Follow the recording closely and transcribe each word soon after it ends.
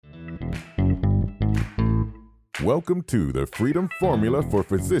Welcome to the Freedom Formula for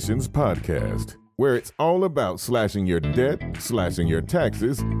Physicians podcast, where it's all about slashing your debt, slashing your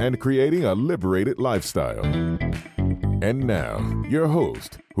taxes, and creating a liberated lifestyle. And now, your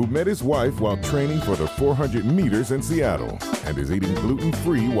host, who met his wife while training for the 400 meters in Seattle and is eating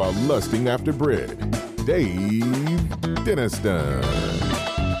gluten-free while lusting after bread, Dave Denniston.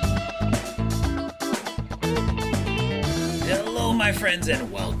 Hello, my friends,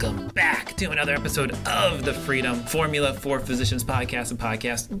 and welcome back to another episode of the Freedom Formula for Physicians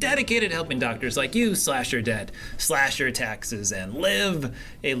podcast dedicated to helping doctors like you slash your debt, slash your taxes, and live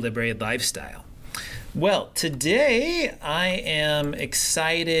a liberated lifestyle. Well, today I am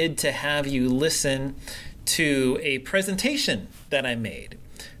excited to have you listen to a presentation that I made.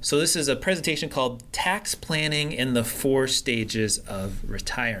 So this is a presentation called Tax Planning in the 4 Stages of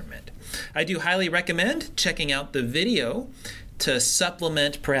Retirement. I do highly recommend checking out the video to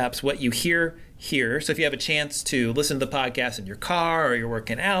supplement perhaps what you hear here. So if you have a chance to listen to the podcast in your car or you're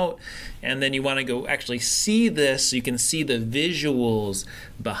working out, and then you want to go actually see this so you can see the visuals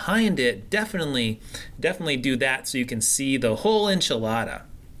behind it, definitely do that so you can see the whole enchilada.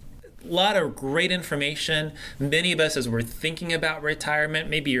 A lot of great information. Many of us, as we're thinking about retirement,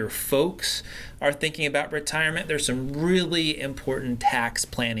 maybe your folks are thinking about retirement, there's some really important tax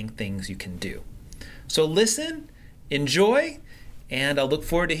planning things you can do. So listen, enjoy, and I'll look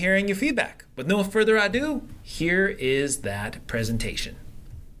forward to hearing your feedback. With no further ado, here is that presentation.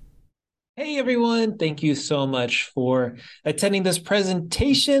 Hey everyone, thank you so much for attending this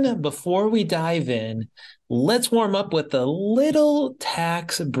presentation. Before we dive in, let's warm up with a little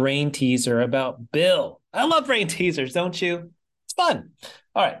tax brain teaser about Bill. I love brain teasers, don't you? It's fun.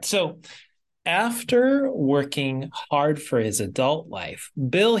 All right, so after working hard for his adult life,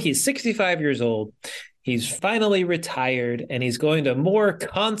 Bill, he's 65 years old. He's finally retired, and he's going to more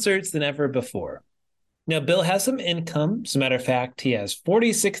concerts than ever before. Now, Bill has some income. As a matter of fact, he has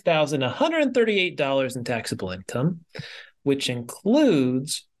 $46,138 in taxable income, which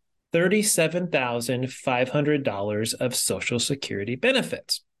includes $37,500 of Social Security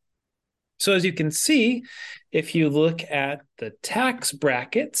benefits. So as you can see, if you look at the tax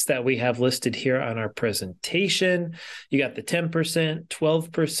brackets that we have listed here on our presentation, you got the 10%,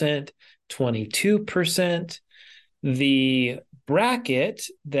 12%, 22%. The bracket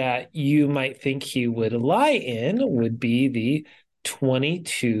that you might think he would lie in would be the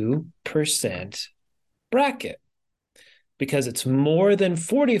 22% bracket, because it's more than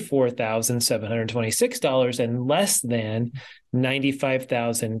 $44,726 and less than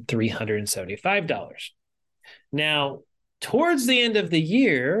 $95,375. Now, towards the end of the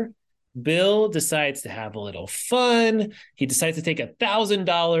year, Bill decides to have a little fun. He decides to take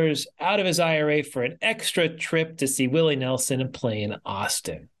 $1,000 out of his IRA for an extra trip to see Willie Nelson play in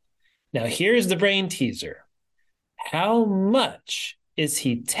Austin. Now, here's the brain teaser. How much is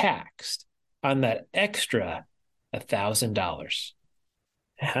he taxed on that extra $1,000?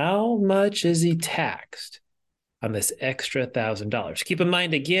 How much is he taxed on this extra $1,000? Keep in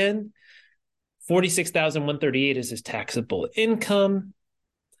mind, again, $46,138 is his taxable income.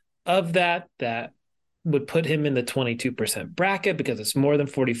 Of that would put him in the 22% bracket because it's more than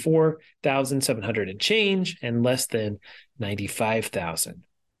 $44,700 and change and less than $95,000.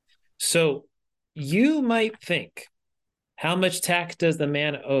 So you might think, how much tax does the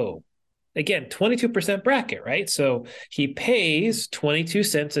man owe? Again, 22% bracket, right? So he pays 22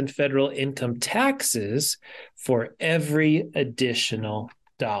 cents in federal income taxes for every additional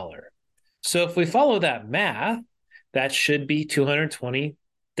dollar. So if we follow that math, that should be $220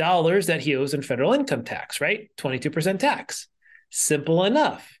 that he owes in federal income tax, right? 22% tax. Simple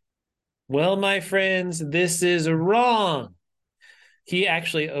enough. Well, my friends, this is wrong. He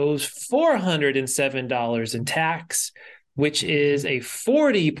actually owes $407 in tax, which is a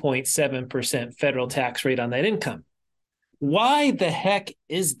 40.7% federal tax rate on that income. Why the heck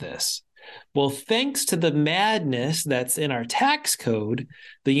is this? Well, thanks to the madness that's in our tax code,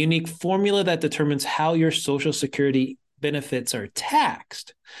 the unique formula that determines how your Social Security benefits are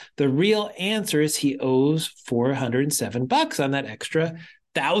taxed, the real answer is he owes $407 on that extra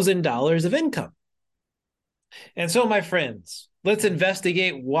 $1,000 of income. And so, my friends, let's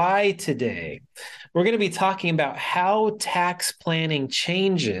investigate why today. We're going to be talking about how tax planning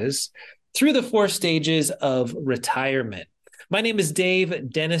changes through the 4 stages of retirement. My name is Dave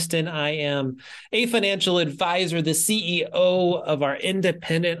Denniston. I am a financial advisor, the CEO of our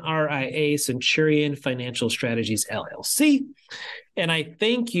independent RIA, Centurion Financial Strategies, LLC. And I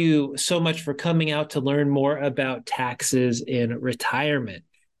thank you so much for coming out to learn more about taxes in retirement.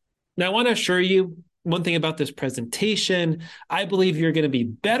 Now, I want to assure you, one thing about this presentation, I believe you're going to be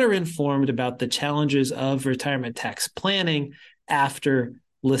better informed about the challenges of retirement tax planning after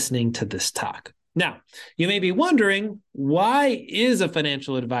listening to this talk. Now, you may be wondering, why is a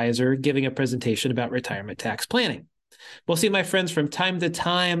financial advisor giving a presentation about retirement tax planning? Well, see, my friends, from time to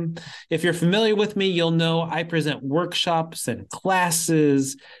time, if you're familiar with me, you'll know I present workshops and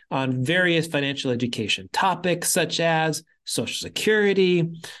classes on various financial education topics, such as Social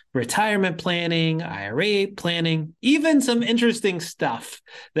Security, retirement planning, IRA planning, even some interesting stuff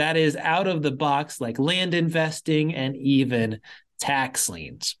that is out of the box, like land investing and even tax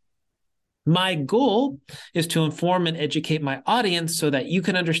liens. My goal is to inform and educate my audience so that you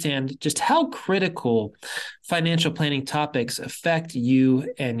can understand just how critical financial planning topics affect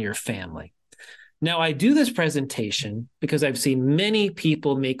you and your family. Now, I do this presentation because I've seen many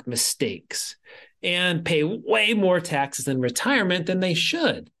people make mistakes and pay way more taxes in retirement than they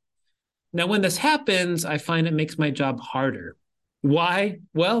should. Now, when this happens, I find it makes my job harder. Why?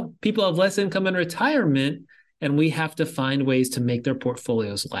 Well, people have less income in retirement, and we have to find ways to make their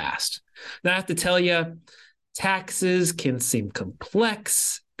portfolios last. Now, I have to tell you, taxes can seem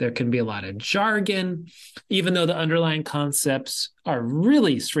complex. There can be a lot of jargon, even though the underlying concepts are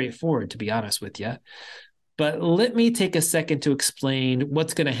really straightforward, to be honest with you. But let me take a second to explain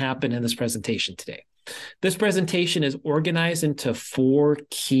what's going to happen in this presentation today. This presentation is organized into 4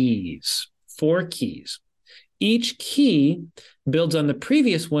 keys. 4 keys. Each key builds on the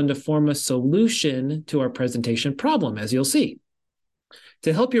previous one to form a solution to our presentation problem, as you'll see.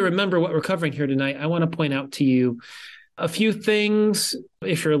 To help you remember what we're covering here tonight, I want to point out to you a few things.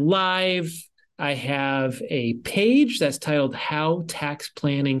 If you're live, I have a page that's titled How Tax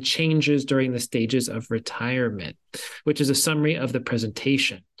Planning Changes During the Stages of Retirement, which is a summary of the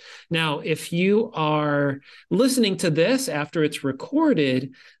presentation. Now, if you are listening to this after it's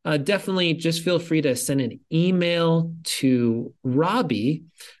recorded, definitely just feel free to send an email to Robbie,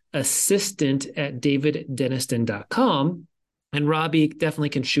 assistant@daviddenniston.com. And Robbie definitely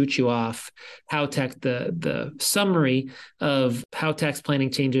can shoot you off the summary of how tax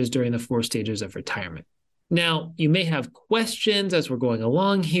planning changes during the 4 stages of retirement. Now, you may have questions as we're going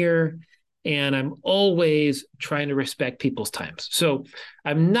along here, and I'm always trying to respect people's times. So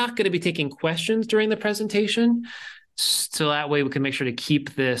I'm not going to be taking questions during the presentation, so that way we can make sure to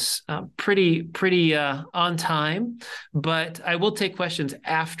keep this pretty on time. But I will take questions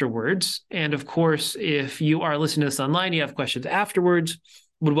afterwards. And of course, if you are listening to this online, you have questions afterwards,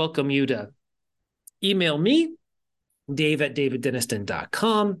 would welcome you to email me,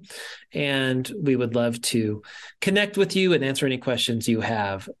 dave@daviddenniston.com, and we would love to connect with you and answer any questions you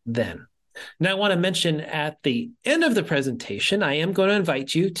have then. Now, I want to mention at the end of the presentation, I am going to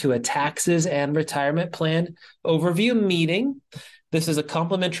invite you to a taxes and retirement plan overview meeting. This is a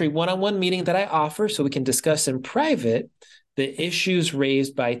complimentary one-on-one meeting that I offer so we can discuss in private the issues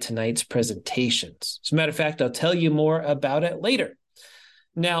raised by tonight's presentations. As a matter of fact, I'll tell you more about it later.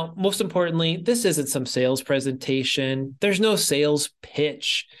 Now, most importantly, this isn't some sales presentation. There's no sales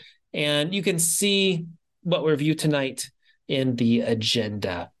pitch, and you can see what we review tonight in the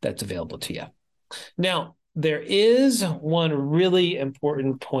agenda that's available to you. Now, there is one really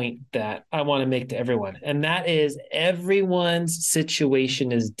important point that I want to make to everyone, and that is everyone's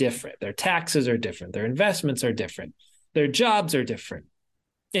situation is different. Their taxes are different. Their investments are different. Their jobs are different.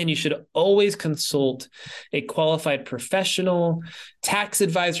 And you should always consult a qualified professional tax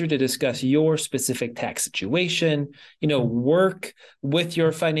advisor to discuss your specific tax situation. Work with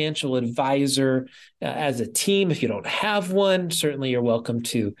your financial advisor as a team. If you don't have one, certainly you're welcome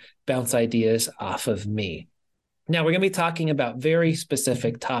to bounce ideas off of me. Now, we're going to be talking about very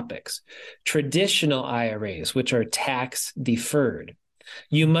specific topics. Traditional IRAs, which are tax deferred.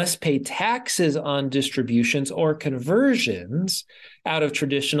 You must pay taxes on distributions or conversions out of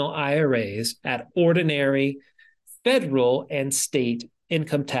traditional IRAs at ordinary federal and state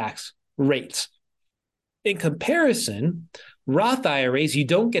income tax rates. In comparison, Roth IRAs, you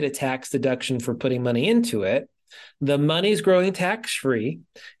don't get a tax deduction for putting money into it. The money's growing tax-free,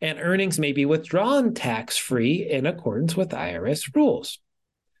 and earnings may be withdrawn tax-free in accordance with IRS rules.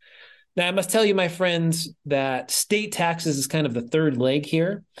 Now, I must tell you, my friends, that state taxes is kind of the third leg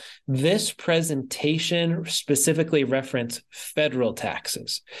here. This presentation specifically references federal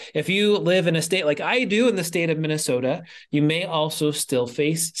taxes. If you live in a state like I do in the state of Minnesota, you may also still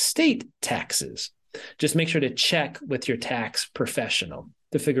face state taxes. Just make sure to check with your tax professional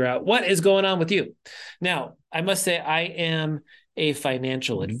to figure out what is going on with you. Now, I must say I am a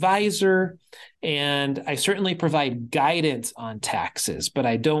financial advisor, and I certainly provide guidance on taxes, but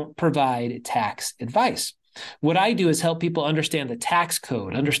I don't provide tax advice. What I do is help people understand the tax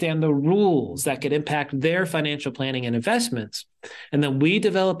code, understand the rules that could impact their financial planning and investments. And then we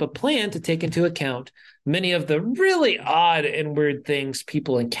develop a plan to take into account many of the really odd and weird things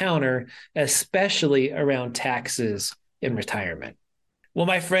people encounter, especially around taxes in retirement. Well,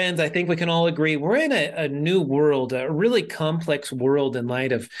 my friends, I think we can all agree we're in a new world, a really complex world in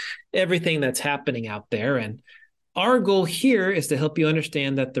light of everything that's happening out there. And our goal here is to help you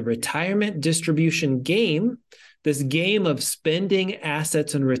understand that the retirement distribution game, this game of spending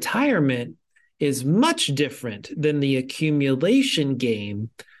assets in retirement, is much different than the accumulation game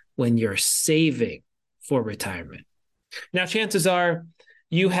when you're saving for retirement. Now, chances are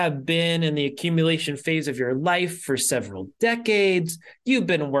you have been in the accumulation phase of your life for several decades. You've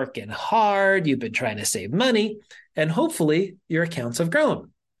been working hard. You've been trying to save money, and hopefully your accounts have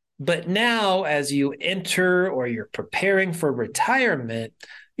grown. But now, as you enter or you're preparing for retirement,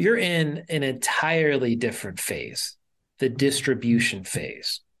 you're in an entirely different phase, the distribution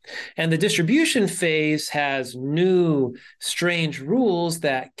phase. And the distribution phase has new, strange rules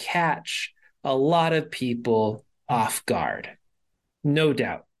that catch a lot of people off guard. No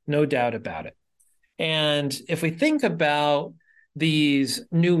doubt about it. And if we think about these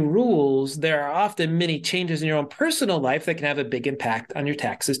new rules, there are often many changes in your own personal life that can have a big impact on your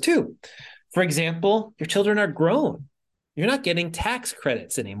taxes too. For example, your children are grown. You're not getting tax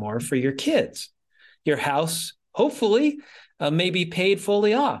credits anymore for your kids. Your house, hopefully, may be paid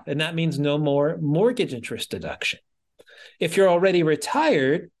fully off, and that means no more mortgage interest deduction. If you're already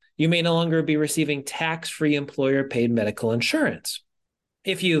retired, you may no longer be receiving tax-free employer-paid medical insurance.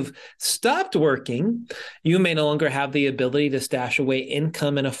 If you've stopped working, you may no longer have the ability to stash away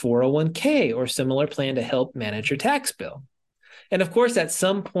income in a 401k or similar plan to help manage your tax bill. And of course, at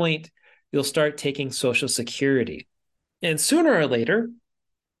some point, you'll start taking Social Security. And sooner or later,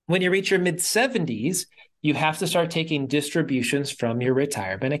 when you reach your mid-70s, you have to start taking distributions from your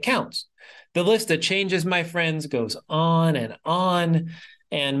retirement accounts. The list of changes, my friends, goes on,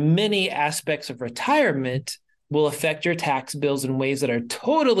 and many aspects of retirement will affect your tax bills in ways that are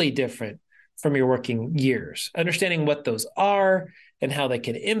totally different from your working years. Understanding what those are and how they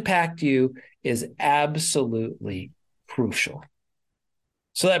can impact you is absolutely crucial.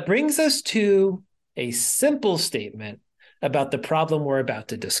 So that brings us to a simple statement about the problem we're about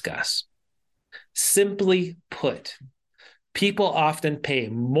to discuss. Simply put, people often pay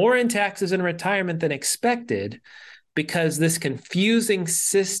more in taxes in retirement than expected because this confusing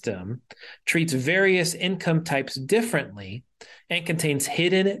system treats various income types differently and contains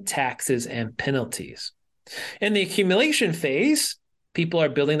hidden taxes and penalties. In the accumulation phase, people are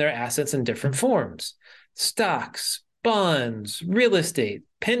building their assets in different forms: stocks, bonds, real estate,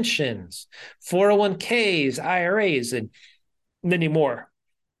 pensions, 401ks, IRAs, and many more.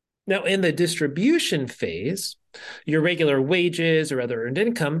 Now, in the distribution phase, your regular wages or other earned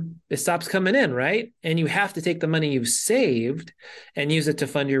income, it stops coming in, right? And you have to take the money you've saved and use it to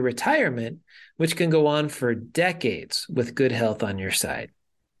fund your retirement, which can go on for decades with good health on your side.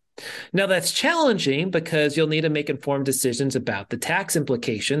 Now, that's challenging because you'll need to make informed decisions about the tax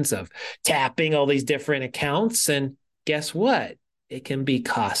implications of tapping all these different accounts. And guess what? It can be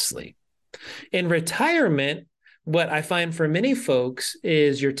costly. In retirement, what I find for many folks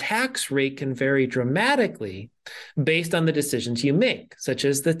is your tax rate can vary dramatically based on the decisions you make, such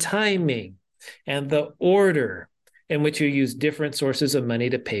as the timing and the order in which you use different sources of money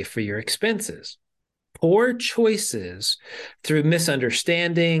to pay for your expenses. Poor choices through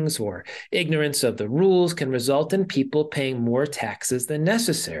misunderstandings or ignorance of the rules can result in people paying more taxes than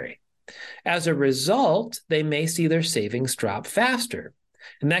necessary. As a result, they may see their savings drop faster.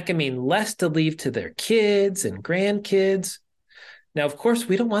 And that can mean less to leave to their kids and grandkids. Now, of course,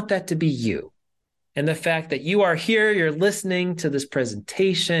 we don't want that to be you. And the fact that you are here, you're listening to this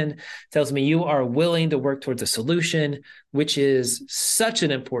presentation, tells me you are willing to work towards a solution, which is such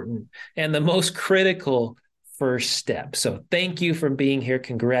an important and the most critical first step. So thank you for being here.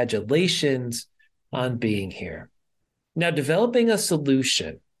 Congratulations on being here. Now, developing a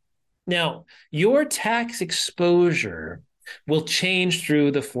solution. Now, your tax exposure will change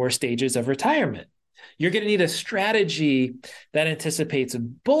through the 4 stages of retirement. You're going to need a strategy that anticipates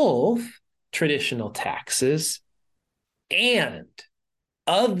both traditional taxes and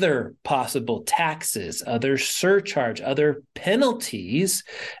other possible taxes, other surcharge, other penalties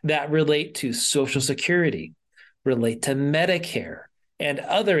that relate to Social Security, relate to Medicare, and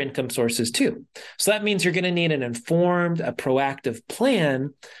other income sources too. So that means you're going to need an informed, a proactive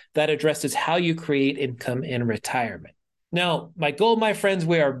plan that addresses how you create income in retirement. Now, my goal, my friends,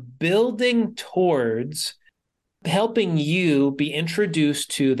 we are building towards helping you be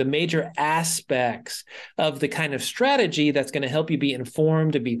introduced to the major aspects of the kind of strategy that's going to help you be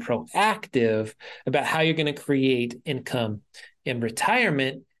informed, to be proactive about how you're going to create income in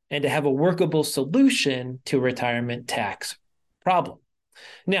retirement and to have a workable solution to a retirement tax problem.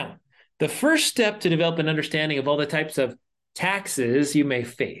 Now, the first step to develop an understanding of all the types of taxes you may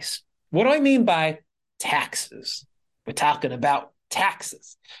face. What do I mean by taxes? We're talking about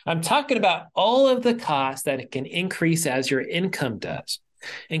taxes. I'm talking about all of the costs that it can increase as your income does,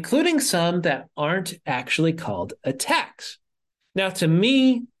 including some that aren't actually called a tax. Now, to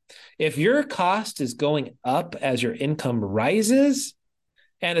me, if your cost is going up as your income rises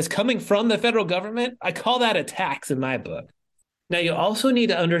and is coming from the federal government, I call that a tax in my book. Now, you also need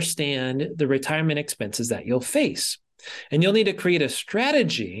to understand the retirement expenses that you'll face, and you'll need to create a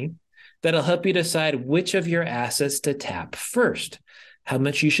strategy that'll help you decide which of your assets to tap first, how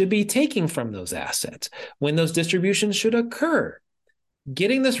much you should be taking from those assets, when those distributions should occur.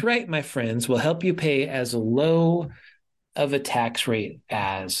 Getting this right, my friends, will help you pay as low of a tax rate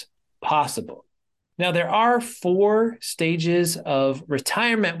as possible. Now, there are 4 stages of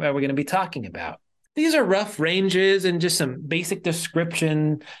retirement that we're going to be talking about. These are rough ranges and just some basic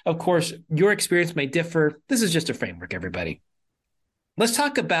description. Of course, your experience may differ. This is just a framework, everybody. Let's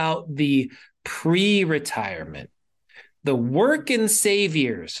talk about the pre-retirement, the work and save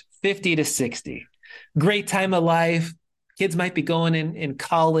years, 50 to 60. Great time of life. Kids might be going in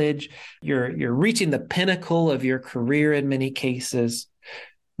college. You're reaching the pinnacle of your career in many cases.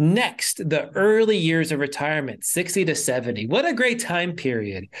 Next, the early years of retirement, 60 to 70. What a great time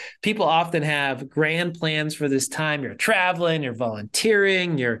period. People often have grand plans for this time. You're traveling, you're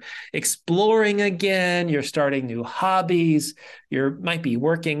volunteering, you're exploring again, you're starting new hobbies. You might be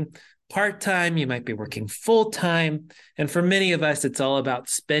working part-time, you might be working full-time. And for many of us, it's all about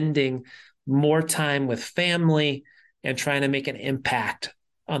spending more time with family and trying to make an impact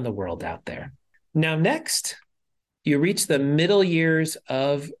on the world out there. Now, next, you reach the middle years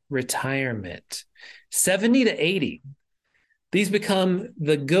of retirement, 70 to 80. These become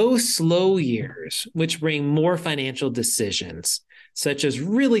the go slow years, which bring more financial decisions, such as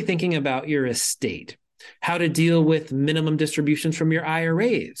really thinking about your estate, how to deal with minimum distributions from your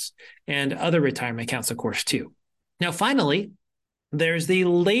IRAs and other retirement accounts, of course, too. Now, finally, there's the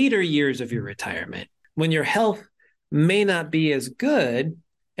later years of your retirement, when your health may not be as good,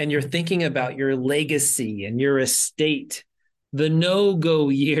 and you're thinking about your legacy and your estate, the no-go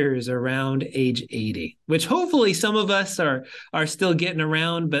years around age 80, which hopefully some of us are still getting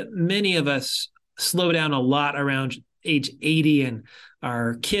around, but many of us slow down a lot around age 80, and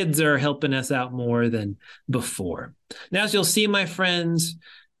our kids are helping us out more than before. Now, as you'll see, my friends,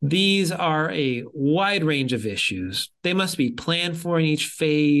 these are a wide range of issues. They must be planned for in each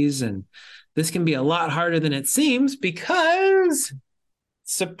phase, and this can be a lot harder than it seems because,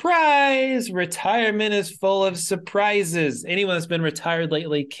 surprise, retirement is full of surprises. Anyone that's been retired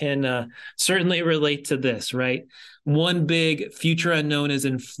lately can certainly relate to this, right? One big future unknown is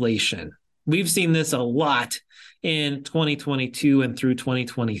inflation. We've seen this a lot in 2022 and through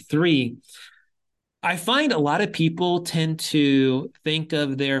 2023. I find a lot of people tend to think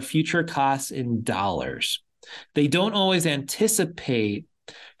of their future costs in dollars. They don't always anticipate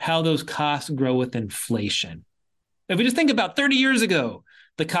how those costs grow with inflation. If we just think about 30 years ago,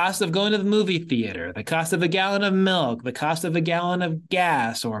 the cost of going to the movie theater, the cost of a gallon of milk, the cost of a gallon of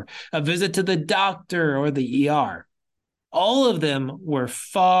gas, or a visit to the doctor or the ER, all of them were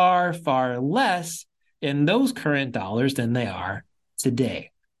far, far less in those current dollars than they are today.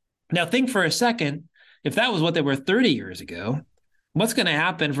 Now, think for a second, if that was what they were 30 years ago, what's going to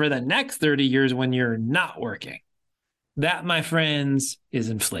happen for the next 30 years when you're not working? That, my friends, is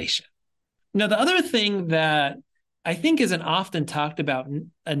inflation. Now, the other thing that I think isn't often talked about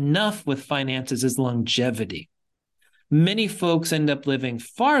enough with finances is longevity. Many folks end up living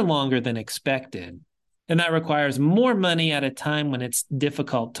far longer than expected, and that requires more money at a time when it's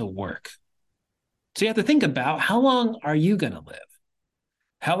difficult to work. So you have to think about, how long are you going to live?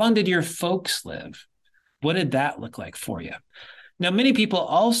 How long did your folks live? What did that look like for you? Now, many people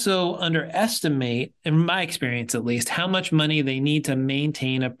also underestimate, in my experience at least, how much money they need to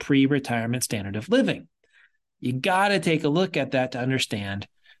maintain a pre-retirement standard of living. You got to take a look at that to understand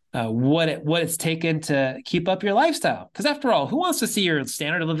what it's taken to keep up your lifestyle. Because after all, who wants to see your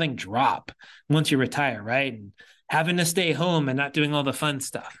standard of living drop once you retire, right? And having to stay home and not doing all the fun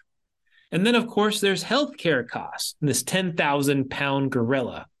stuff. And then, of course, there's healthcare costs, this 10,000-pound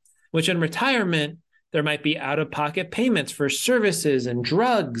gorilla, which in retirement, there might be out-of-pocket payments for services and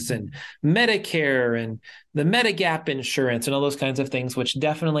drugs and Medicare and the Medigap insurance and all those kinds of things, which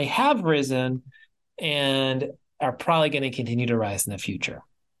definitely have risen and are probably going to continue to rise in the future.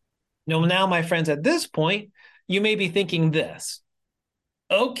 Now, my friends, at this point, you may be thinking this.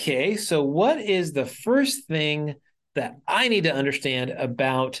 Okay, so what is the first thing that I need to understand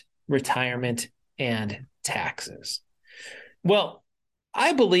about retirement and taxes? Well,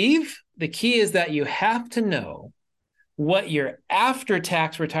 I believe the key is that you have to know what your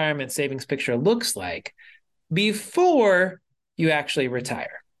after-tax retirement savings picture looks like before you actually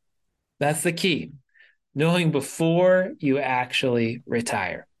retire. That's the key, knowing before you actually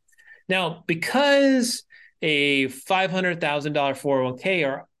retire. Now, because a $500,000 401k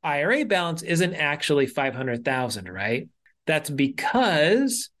or IRA balance isn't actually $500,000, right? That's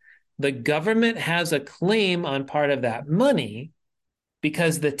because the government has a claim on part of that money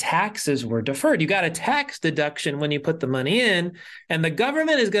because the taxes were deferred. You got a tax deduction when you put the money in, and the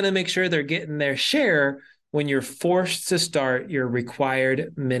government is going to make sure they're getting their share when you're forced to start your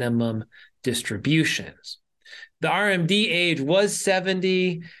required minimum distributions. The RMD age was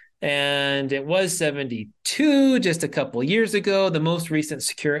 70, and it was 72 just a couple years ago. The most recent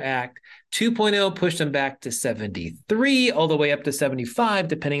Secure Act 2.0 pushed them back to 73, all the way up to 75,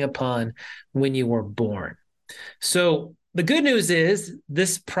 depending upon when you were born. So the good news is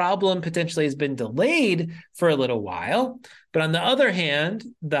this problem potentially has been delayed for a little while. But on the other hand,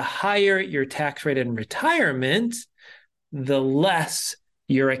 the higher your tax rate in retirement, the less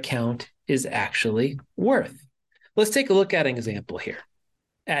your account is actually worth. Let's take a look at an example here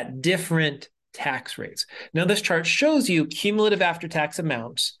at different tax rates. Now, this chart shows you cumulative after-tax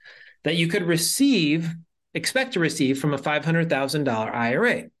amounts that you could expect to receive from a $500,000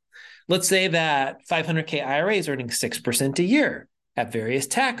 IRA. Let's say that 500K IRA is earning 6% a year at various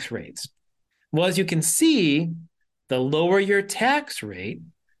tax rates. Well, as you can see, the lower your tax rate,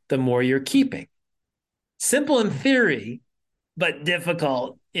 the more you're keeping. Simple in theory, but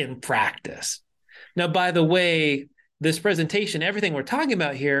difficult in practice. Now, by the way, this presentation, everything we're talking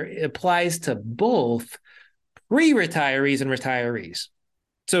about here applies to both pre-retirees and retirees.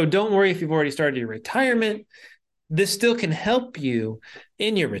 So don't worry if you've already started your retirement. This still can help you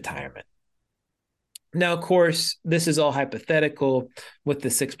in your retirement. Now, of course, this is all hypothetical with the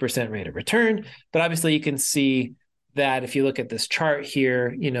 6% rate of return, but obviously you can see that if you look at this chart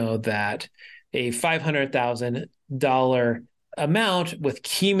here, that a $500,000 amount with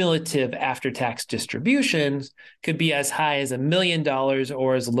cumulative after-tax distributions could be as high as $1 million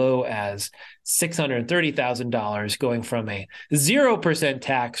or as low as $630,000, going from a 0%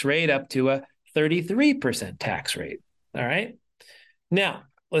 tax rate up to a 33% tax rate. All right. Now,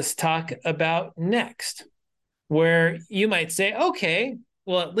 let's talk about next, where you might say, okay,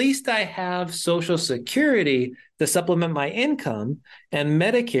 well, at least I have Social Security to supplement my income and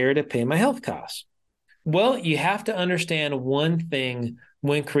Medicare to pay my health costs. Well, you have to understand one thing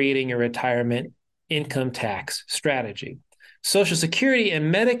when creating your retirement income tax strategy. Social Security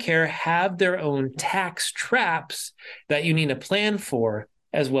and Medicare have their own tax traps that you need to plan for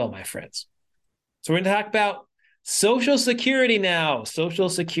as well, my friends. So we're going to talk about Social Security now, Social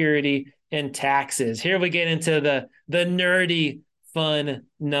Security and taxes. Here we get into the nerdy, fun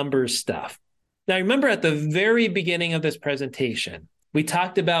numbers stuff. Now, remember at the very beginning of this presentation, we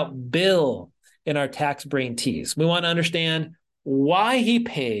talked about Bill in our tax brain tease. We want to understand why he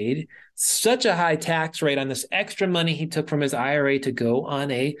paid such a high tax rate on this extra money he took from his IRA to go on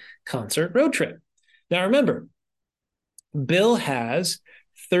a concert road trip. Now, remember, Bill has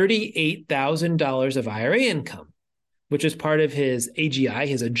 $38,000 of IRA income, which is part of his AGI,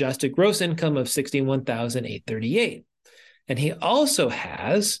 his adjusted gross income of $61,838. And he also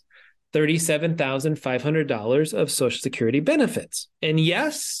has $37,500 of Social Security benefits. And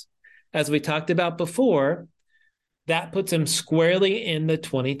yes, as we talked about before, that puts him squarely in the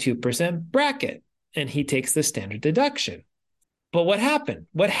 22% bracket, and he takes the standard deduction. But what happened?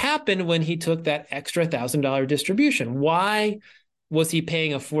 What happened when he took that extra $1,000 distribution? Why was he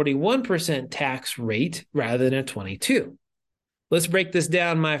paying a 41% tax rate rather than a 22%? Let's break this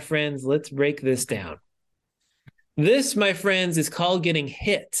down, my friends. Let's break this down. This, my friends, is called getting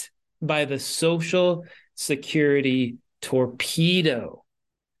hit by the Social Security torpedo.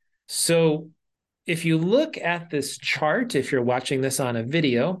 So if you look at this chart, if you're watching this on a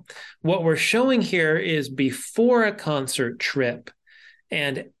video, what we're showing here is before a concert trip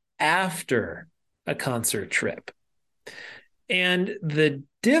and after a concert trip. And the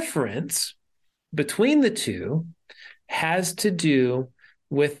difference between the two has to do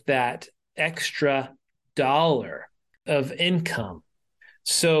with that extra dollar of income.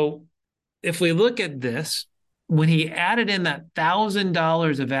 So if we look at this, when he added in that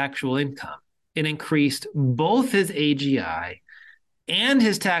 $1,000 of actual income, it increased both his AGI and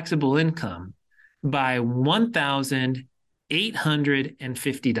his taxable income by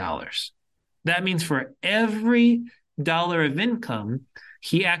 $1,850. That means for every dollar of income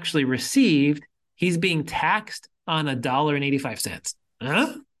he actually received, he's being taxed on $1.85.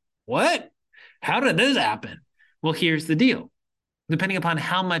 Huh? What? How did this happen? Well, here's the deal. Depending upon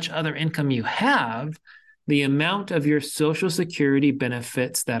how much other income you have, the amount of your Social Security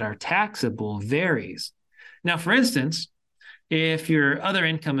benefits that are taxable varies. Now, for instance, if your other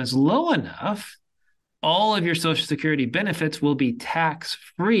income is low enough, all of your Social Security benefits will be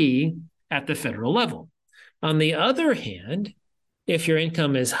tax-free at the federal level. On the other hand, if your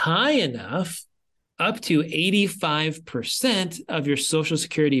income is high enough, up to 85% of your Social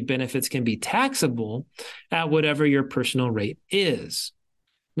Security benefits can be taxable at whatever your personal rate is.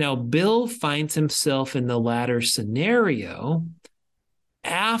 Now, Bill finds himself in the latter scenario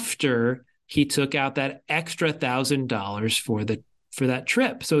after he took out that extra $1,000 for that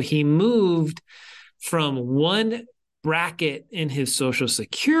trip. So he moved from one bracket in his Social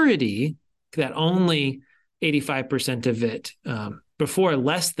Security that only 85% of it, before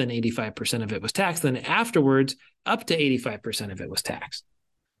less than 85% of it was taxed, then afterwards up to 85% of it was taxed.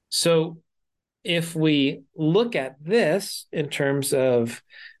 So if we look at this in terms of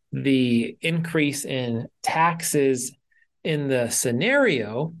the increase in taxes in the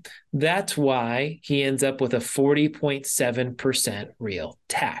scenario, that's why he ends up with a 40.7% real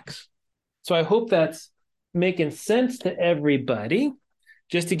tax. So I hope that's making sense to everybody.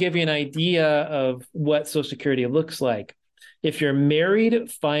 Just to give you an idea of what Social Security looks like. If you're married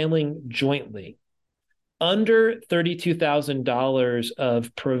filing jointly, under $32,000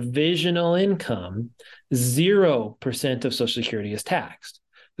 of provisional income, 0% of Social Security is taxed.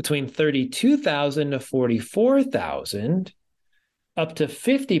 Between $32,000 to $44,000, up to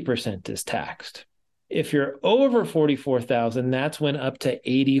 50% is taxed. If you're over $44,000, that's when up to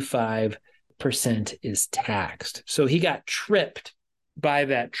 85% is taxed. So he got tripped by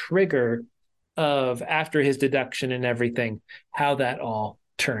that trigger of, after his deduction and everything, how that all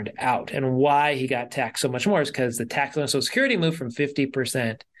turned out and why he got taxed so much more is because the tax on Social Security moved from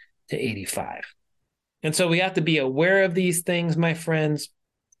 50% to 85%. And so we have to be aware of these things, my friends.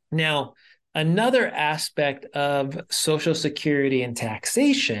 Now, another aspect of Social Security and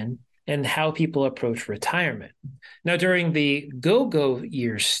taxation and how people approach retirement. Now, during the go-go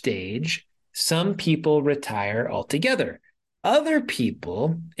year stage, some people retire altogether. Other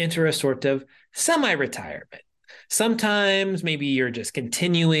people enter a sort of semi-retirement. Sometimes maybe you're just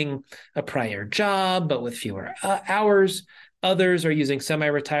continuing a prior job, but with fewer hours. Others are using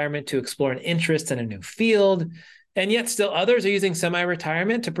semi-retirement to explore an interest in a new field. And yet still others are using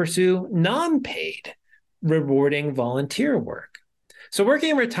semi-retirement to pursue non-paid, rewarding volunteer work. So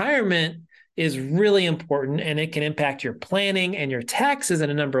working in retirement is really important, and it can impact your planning and your taxes in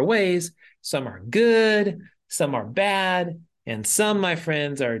a number of ways. Some are good, some are bad, and some, my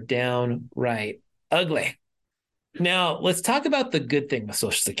friends, are downright ugly. Now, let's talk about the good thing with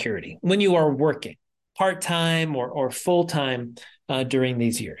Social Security when you are working part-time or full-time during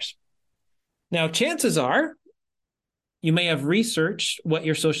these years. Now, chances are you may have researched what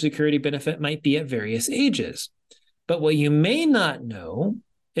your Social Security benefit might be at various ages. But what you may not know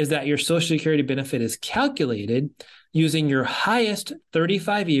is that your Social Security benefit is calculated using your highest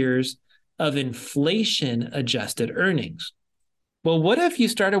 35 years of inflation-adjusted earnings. Well, what if you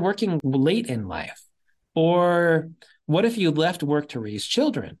started working late in life? Or what if you left work to raise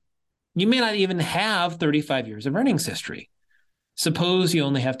children? You may not even have 35 years of earnings history. Suppose you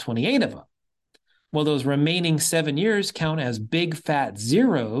only have 28 of them. Well, those remaining 7 years count as big fat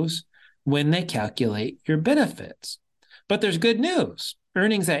zeros when they calculate your benefits. But there's good news.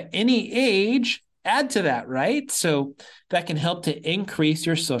 Earnings at any age add to that, right? So that can help to increase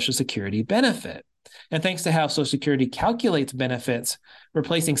your Social Security benefit. And thanks to how Social Security calculates benefits,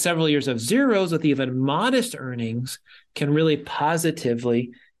 replacing several years of zeros with even modest earnings can really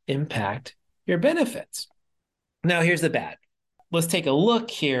positively impact your benefits. Now, here's the bad. Let's take a look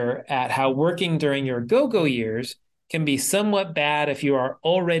here at how working during your go-go years can be somewhat bad if you are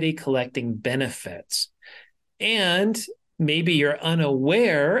already collecting benefits. And maybe you're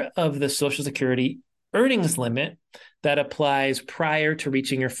unaware of the Social Security earnings limit that applies prior to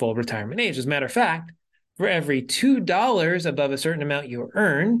reaching your full retirement age. As a matter of fact, for every $2 above a certain amount you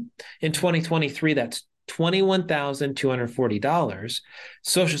earn, in 2023, that's $21,240,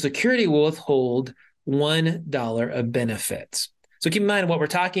 Social Security will withhold $1 of benefits. So keep in mind, what we're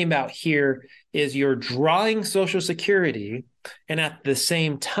talking about here is you're drawing Social Security, and at the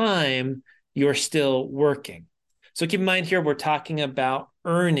same time, you're still working. So keep in mind here, we're talking about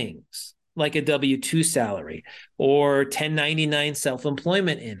earnings, like a W-2 salary or 1099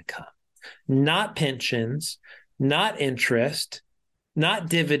 self-employment income. not pensions, not interest, not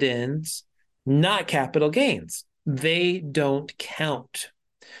dividends, not capital gains. They don't count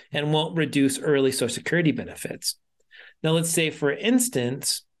and won't reduce early Social Security benefits. Now, let's say, for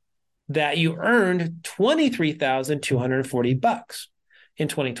instance, that you earned $23,240 in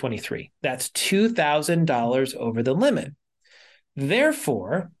 2023. That's $2,000 over the limit.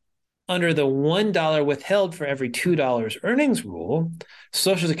 Therefore, under the $1 withheld for every $2 earnings rule,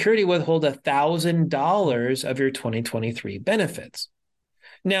 Social Security withhold $1,000 of your 2023 benefits.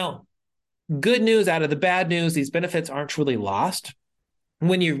 Now, good news out of the bad news, these benefits aren't truly lost.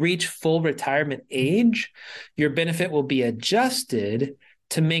 When you reach full retirement age, your benefit will be adjusted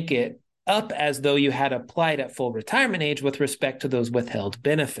to make it up as though you had applied at full retirement age with respect to those withheld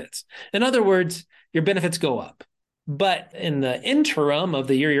benefits. In other words, your benefits go up. But in the interim of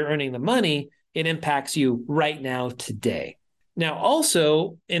the year you're earning the money, it impacts you right now, today. Now,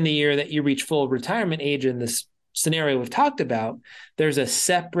 also in the year that you reach full retirement age in this scenario we've talked about, there's a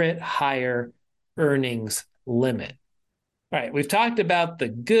separate higher earnings limit. All right, we've talked about the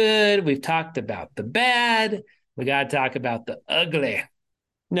good, we've talked about the bad, we got to talk about the ugly.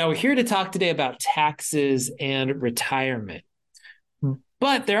 Now, we're here to talk today about taxes and retirement.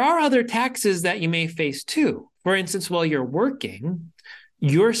 But there are other taxes that you may face too. For instance, while you're working,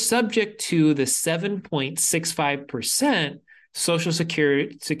 you're subject to the 7.65% Social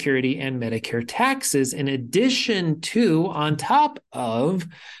Security and Medicare taxes, in addition to, on top of,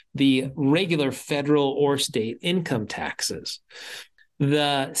 the regular federal or state income taxes.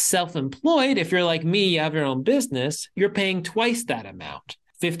 The self-employed, if you're like me, you have your own business, you're paying twice that amount,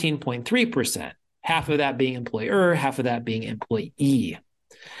 15.3%, half of that being employer, half of that being employee.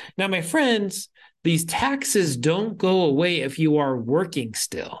 Now, my friends, these taxes don't go away if you are working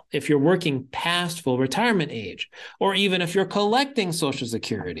still, if you're working past full retirement age, or even if you're collecting Social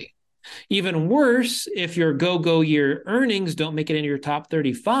Security. Even worse, if your go-go year earnings don't make it into your top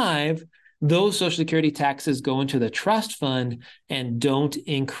 35, those Social Security taxes go into the trust fund and don't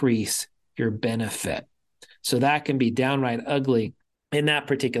increase your benefit. So that can be downright ugly in that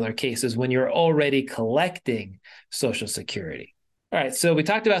particular case, is when you're already collecting Social Security. All right, so we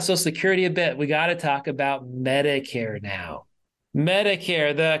talked about Social Security a bit. We got to talk about Medicare now.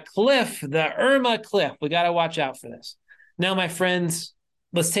 Medicare, the cliff, the IRMAA cliff. We got to watch out for this. Now, my friends,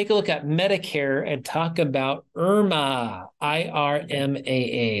 let's take a look at Medicare and talk about IRMAA,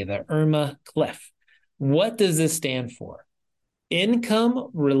 I-R-M-A-A, the IRMAA cliff. What does this stand for?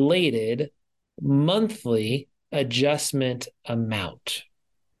 Income-related monthly adjustment amount.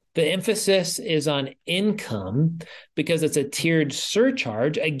 The emphasis is on income because it's a tiered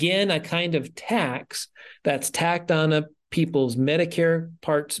surcharge, again, a kind of tax that's tacked on people's Medicare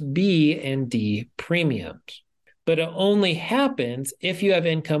Parts B and D premiums. But it only happens if you have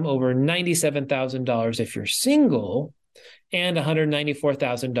income over $97,000 if you're single and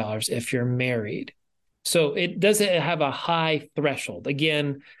 $194,000 if you're married. So it doesn't have a high threshold.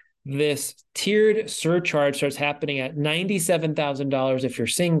 Again, this tiered surcharge starts happening at $97,000 if you're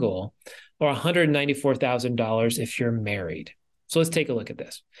single or $194,000 if you're married. So let's take a look at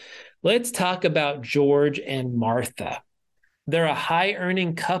this. Let's talk about George and Martha. They're a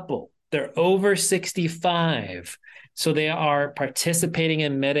high-earning couple. They're over 65, so they are participating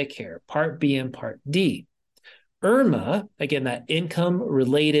in Medicare, Part B and Part D. IRMAA, again, that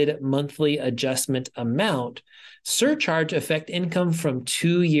income-related monthly adjustment amount, surcharge affect income from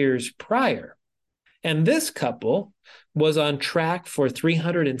 2 years prior. And this couple was on track for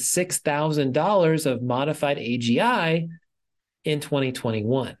 $306,000 of modified AGI in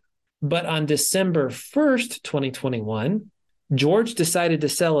 2021. But on December 1st, 2021, George decided to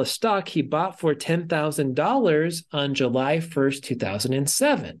sell a stock he bought for $10,000 on July 1st,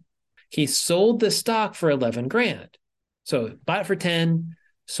 2007. He sold the stock for $11,000. So bought it for 10,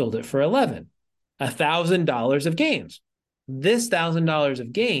 sold it for 11, $1,000 of gains. This $1,000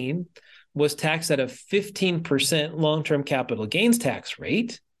 of gain was taxed at a 15% long-term capital gains tax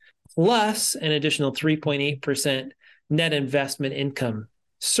rate, plus an additional 3.8% net investment income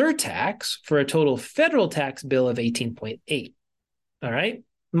surtax for a total federal tax bill of 18.8. All right.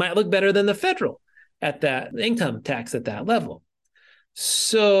 Might look better than the federal at that income tax at that level.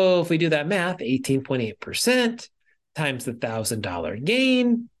 So if we do that math, 18.8% times the $1,000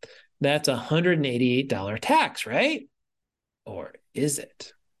 gain, that's $188 tax, right? Or is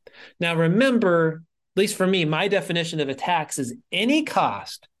it? Now, remember, at least for me, my definition of a tax is any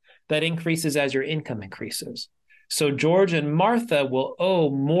cost that increases as your income increases. So George and Martha will owe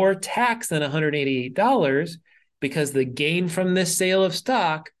more tax than $188 because the gain from this sale of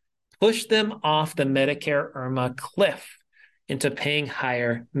stock pushed them off the Medicare IRMAA cliff into paying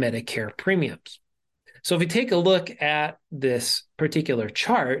higher Medicare premiums. So if you take a look at this particular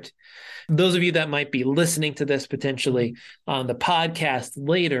chart, those of you that might be listening to this potentially on the podcast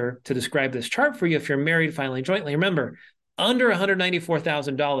later to describe this chart for you, if you're married, filing jointly, remember, under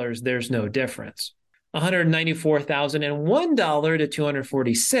 $194,000, there's no difference. $194,001 to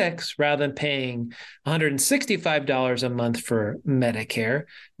 $246, rather than paying $165 a month for Medicare,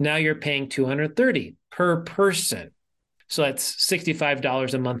 now you're paying $230 per person. So that's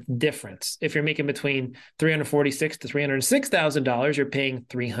 $65 a month difference. If you're making between $346,000 to $306,000, you're paying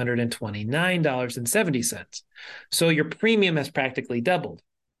 $329.70. So your premium has practically doubled.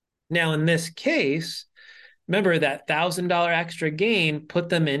 Now, in this case, remember that $1,000 extra gain put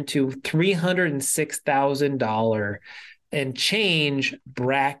them into $306,000 and change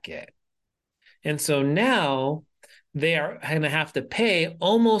bracket. And so now they are going to have to pay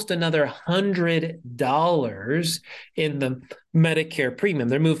almost another $100 in the Medicare premium.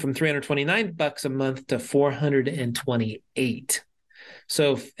 They're moved from $329 a month to $428.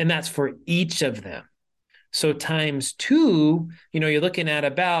 So, and that's for each of them. So times two, you're looking at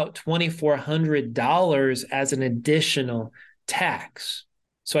about $2,400 as an additional tax.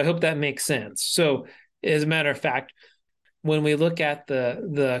 So I hope that makes sense. So as a matter of fact, when we look at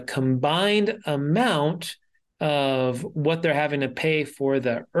the combined amount of what they're having to pay for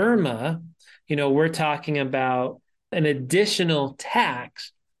the IRMAA, we're talking about an additional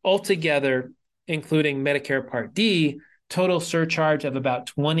tax altogether, including Medicare Part D, total surcharge of about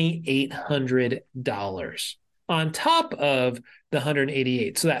 $2,800 on top of the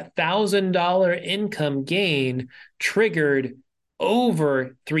 $188. So that $1,000 income gain triggered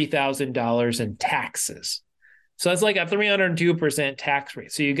over $3,000 in taxes. So that's like a 302% tax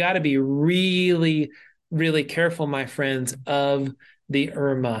rate. So you got to be really, really careful, my friends, of the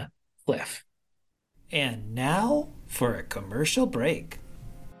IRMAA cliff. And now for a commercial break.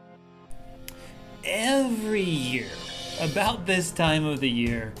 Every year, about this time of the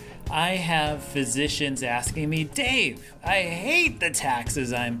year, I have physicians asking me, Dave, I hate the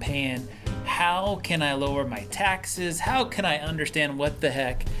taxes I'm paying. How can I lower my taxes? How can I understand what the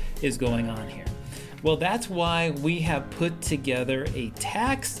heck is going on here? Well, that's why we have put together a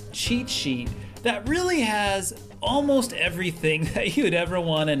tax cheat sheet that really has almost everything that you'd ever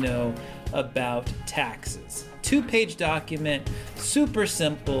want to know about taxes. 2-page document, super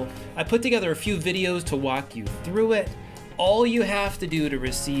simple. I put together a few videos to walk you through it. All you have to do to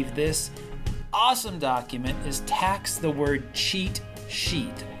receive this awesome document is tax the word cheat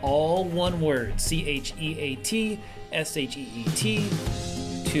sheet, all one word, CHEAT SHEET, to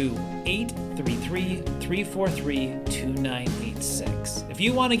 833-343-2986. If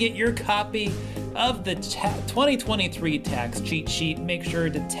you want to get your copy of the 2023 tax cheat sheet, make sure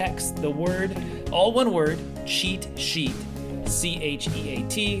to text the word, all one word, cheat sheet, CHEAT SHEET,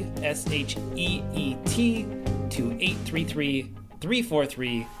 to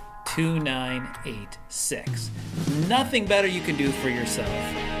 833-343-2986. Nothing better you can do for yourself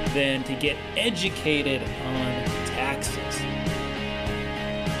than to get educated on taxes.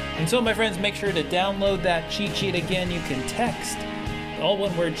 And so, my friends, make sure to download that cheat sheet. Again, you can text all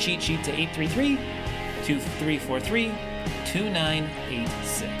one word cheat sheet to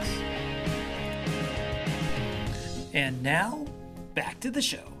 833-343-2986. And now, back to the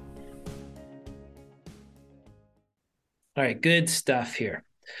show. All right, good stuff here.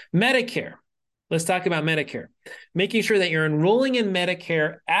 Medicare. Let's talk about Medicare. Making sure that you're enrolling in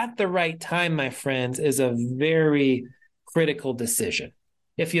Medicare at the right time, my friends, is a very critical decision.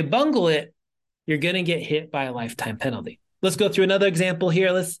 If you bungle it, you're going to get hit by a lifetime penalty. Let's go through another example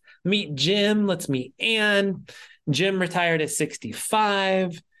here. Let's meet Jim. Let's meet Ann. Jim retired at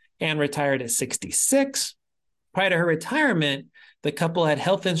 65. Ann retired at 66. Prior to her retirement, the couple had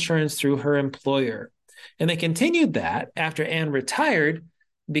health insurance through her employer. And they continued that after Ann retired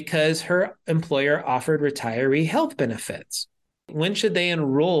because her employer offered retiree health benefits. When should they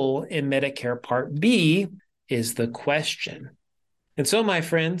enroll in Medicare Part B is the question. And so, my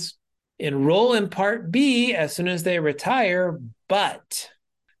friends, enroll in Part B as soon as they retire, but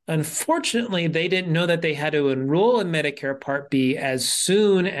unfortunately, they didn't know that they had to enroll in Medicare Part B as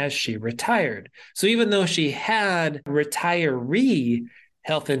soon as she retired. So even though she had retiree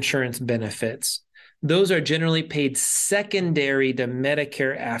health insurance benefits, those are generally paid secondary to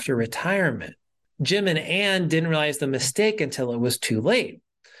Medicare after retirement. Jim and Ann didn't realize the mistake until it was too late.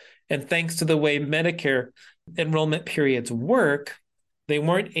 And thanks to the way Medicare enrollment periods work, they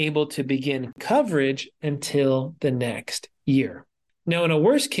weren't able to begin coverage until the next year. Now, in a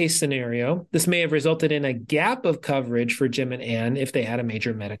worst case scenario, this may have resulted in a gap of coverage for Jim and Ann if they had a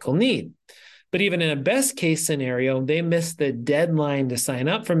major medical need. But even in a best case scenario, they miss the deadline to sign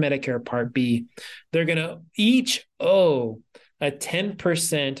up for Medicare Part B. They're going to each owe a 10%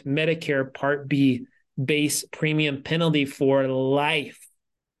 Medicare Part B base premium penalty for life.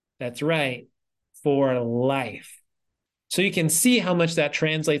 That's right, for life. So you can see how much that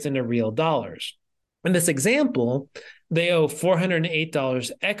translates into real dollars. In this example, they owe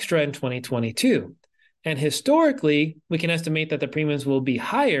 $408 extra in 2022. And historically, we can estimate that the premiums will be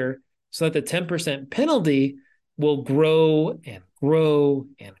higher so that the 10% penalty will grow and grow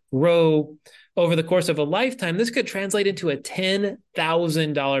and grow. Over the course of a lifetime, this could translate into a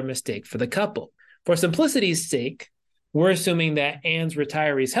 $10,000 mistake for the couple. For simplicity's sake, we're assuming that Anne's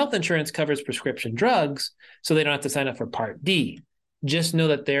retiree's health insurance covers prescription drugs, so they don't have to sign up for Part D. Just know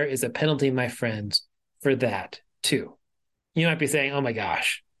that there is a penalty, my friends, for that too. You might be saying, oh my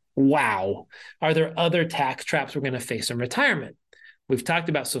gosh, wow, are there other tax traps we're going to face in retirement? We've talked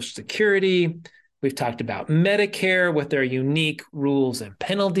about Social Security. We've talked about Medicare with their unique rules and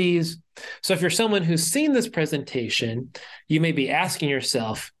penalties. So if you're someone who's seen this presentation, you may be asking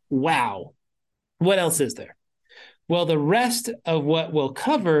yourself, wow, what else is there? Well, the rest of what we'll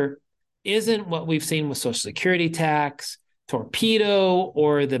cover isn't what we've seen with Social Security tax, torpedo,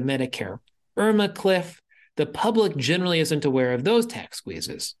 or the Medicare IRMA cliff. The public generally isn't aware of those tax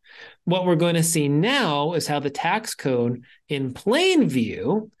squeezes. What we're going to see now is how the tax code in plain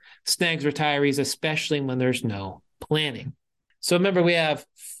view snags retirees, especially when there's no planning. So remember, we have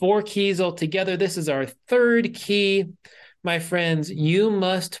 4 keys altogether. This is our third key. My friends, you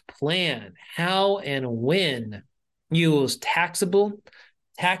must plan how and when you use taxable,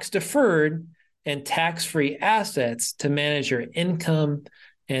 tax-deferred, and tax-free assets to manage your income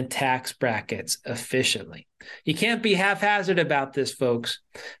and tax brackets efficiently. You can't be haphazard about this, folks,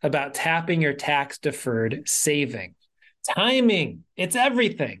 about tapping your tax-deferred savings. Timing, it's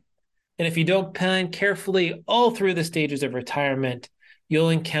everything. And if you don't plan carefully all through the stages of retirement, you'll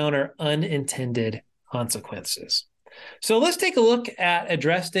encounter unintended consequences. So let's take a look at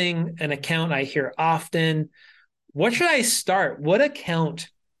addressing an account I hear often. What should I start? What account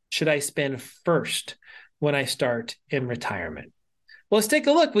should I spend first when I start in retirement? Well, let's take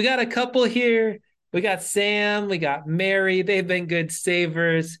a look. We got a couple here. We got Sam, we got Mary. They've been good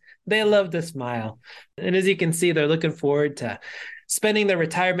savers. They love to smile. And as you can see, they're looking forward to spending their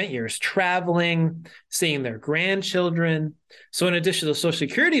retirement years traveling, seeing their grandchildren. So in addition to Social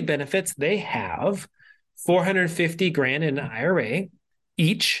Security benefits, they have $450,000 in an IRA,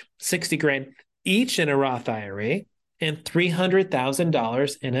 each 60 grand each in a Roth IRA, and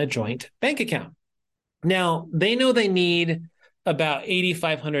 $300,000 in a joint bank account. Now, they know they need about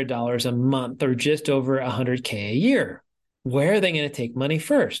 $8,500 a month, or just over $100K a year. Where are they going to take money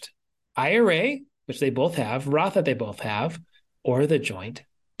first? IRA, which they both have, Roth that they both have, or the joint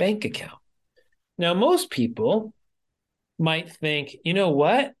bank account? Now, most people might think, you know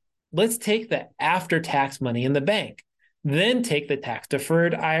what? Let's take the after-tax money in the bank, then take the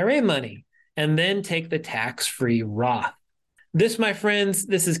tax-deferred IRA money, and then take the tax-free Roth. This, my friends,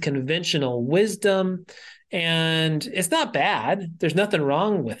 this is conventional wisdom, and it's not bad. There's nothing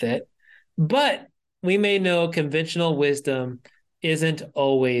wrong with it. But we may know conventional wisdom isn't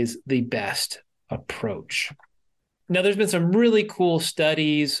always the best approach. Now, there's been some really cool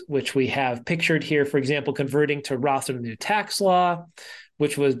studies, which we have pictured here. For example, converting to Roth under the new tax law,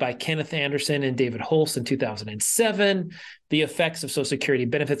 which was by Kenneth Anderson and David Holst in 2007. The effects of Social Security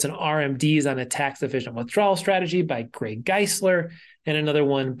benefits and RMDs on a tax-efficient withdrawal strategy by Greg Geisler, and another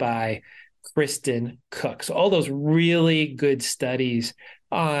one by Kristen Cook. So all those really good studies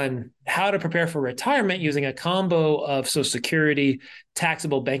on how to prepare for retirement using a combo of Social Security,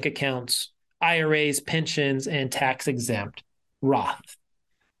 taxable bank accounts, IRAs, pensions, and tax-exempt Roth.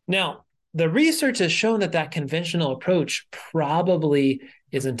 Now, the research has shown that that conventional approach probably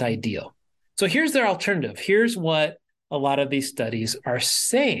isn't ideal. So here's their alternative. Here's what a lot of these studies are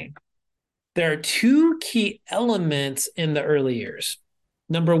saying. There are 2 key elements in the early years.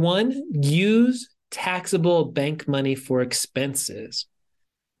 Number 1, use taxable bank money for expenses.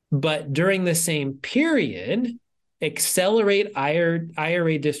 But during the same period, accelerate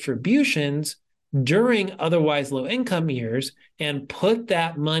IRA distributions during otherwise low-income years and put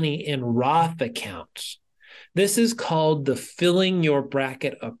that money in Roth accounts. This is called the filling your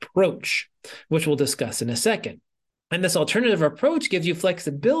bracket approach, which we'll discuss in a second. And this alternative approach gives you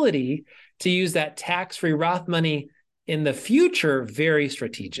flexibility to use that tax-free Roth money in the future very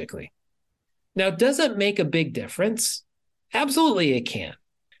strategically. Now, does it make a big difference? Absolutely it can.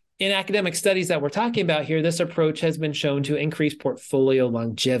 In academic studies that we're talking about here, this approach has been shown to increase portfolio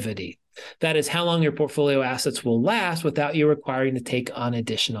longevity. That is how long your portfolio assets will last without you requiring to take on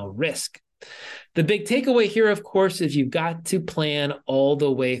additional risk. The big takeaway here, of course, is you've got to plan all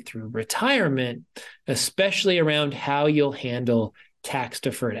the way through retirement, especially around how you'll handle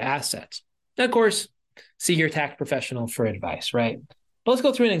tax-deferred assets. Now, of course, see your tax professional for advice, right? But let's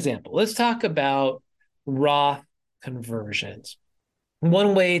go through an example. Let's talk about Roth conversions.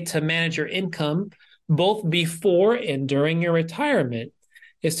 One way to manage your income, both before and during your retirement,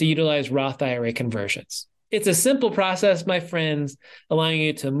 is to utilize Roth IRA conversions. It's a simple process, my friends, allowing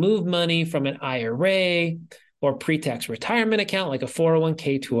you to move money from an IRA or pre-tax retirement account like a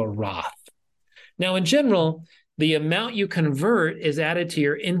 401k to a Roth. Now, in general, the amount you convert is added to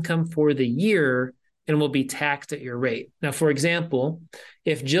your income for the year and will be taxed at your rate. Now, for example,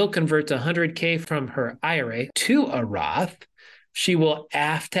 if Jill converts $100K from her IRA to a Roth, she will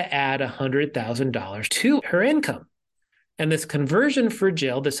have to add $100,000 to her income. And this conversion for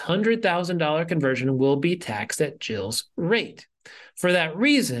Jill, this $100,000 conversion, will be taxed at Jill's rate. For that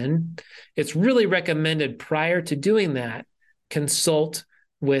reason, it's really recommended prior to doing that, consult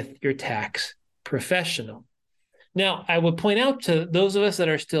with your tax professional. Now, I would point out to those of us that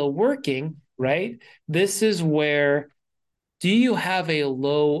are still working, right? This is where, do you have a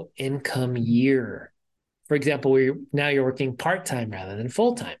low income year? For example, now you're working part-time rather than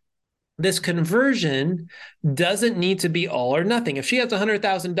full-time. This conversion doesn't need to be all or nothing. If she has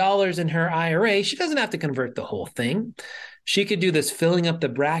 $100,000 in her IRA, she doesn't have to convert the whole thing. She could do this filling up the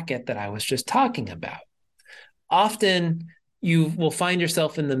bracket that I was just talking about. Often you will find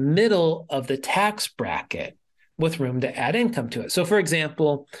yourself in the middle of the tax bracket with room to add income to it. So for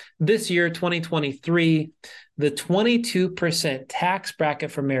example, this year, 2023, the 22% tax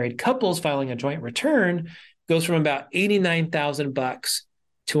bracket for married couples filing a joint return goes from about $89,000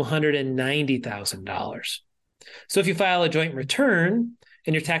 to $190,000. So if you file a joint return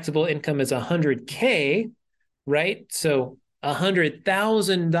and your taxable income is $100K, right? So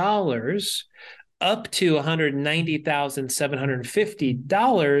 $100,000 up to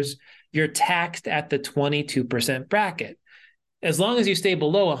 $190,750, you're taxed at the 22% bracket. As long as you stay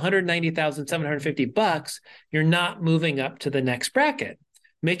below $190,750, you're not moving up to the next bracket.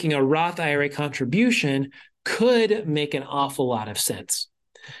 Making a Roth IRA contribution could make an awful lot of sense.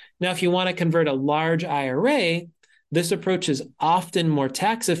 Now, if you want to convert a large IRA, this approach is often more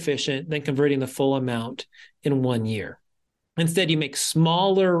tax efficient than converting the full amount in 1 year. Instead, you make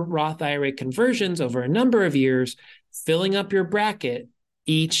smaller Roth IRA conversions over a number of years, filling up your bracket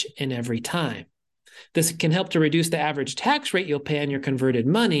each and every time. This can help to reduce the average tax rate you'll pay on your converted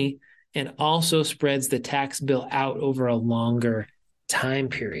money and also spreads the tax bill out over a longer time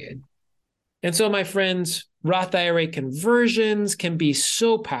period. And so, my friends, Roth IRA conversions can be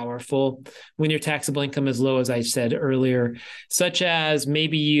so powerful when your taxable income is low, as I said earlier, such as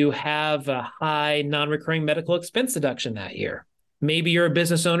maybe you have a high non-recurring medical expense deduction that year. Maybe you're a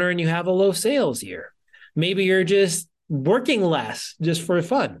business owner and you have a low sales year. Maybe you're just working less just for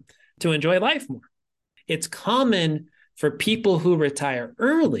fun to enjoy life more. It's common for people who retire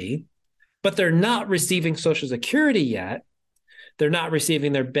early, but they're not receiving Social Security yet. They're not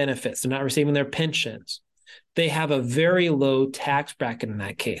receiving their benefits. They're not receiving their pensions. They have a very low tax bracket in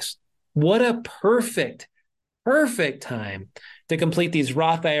that case. What a perfect time to complete these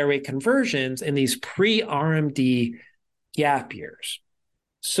Roth IRA conversions in these pre-RMD gap years.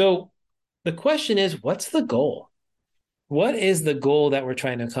 So the question is, what's the goal? What is the goal that we're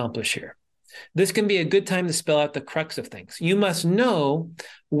trying to accomplish here? This can be a good time to spell out the crux of things. You must know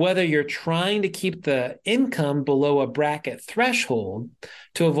whether you're trying to keep the income below a bracket threshold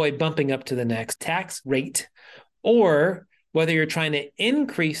to avoid bumping up to the next tax rate, or whether you're trying to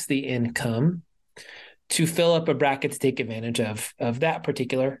increase the income to fill up a bracket to take advantage of that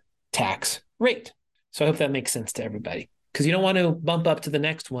particular tax rate. So I hope that makes sense to everybody, because you don't want to bump up to the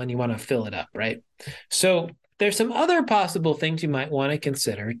next one. You want to fill it up, right? So there's some other possible things you might want to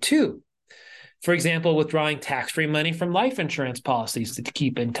consider too. For example, withdrawing tax-free money from life insurance policies to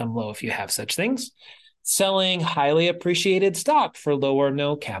keep income low if you have such things. Selling highly appreciated stock for low or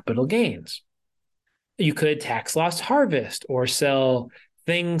no capital gains. You could tax loss harvest or sell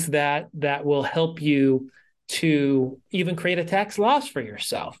things that will help you to even create a tax loss for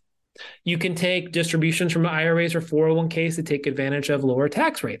yourself. You can take distributions from IRAs or 401ks to take advantage of lower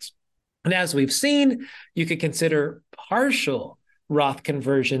tax rates. And as we've seen, you could consider partial Roth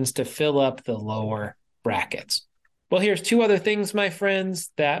conversions to fill up the lower brackets. Well, here's two other things, my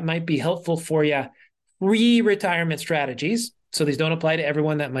friends, that might be helpful for you. Pre-retirement strategies. So these don't apply to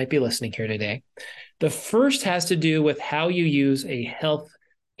everyone that might be listening here today. The first has to do with how you use a health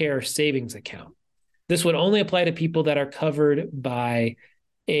care savings account. This would only apply to people that are covered by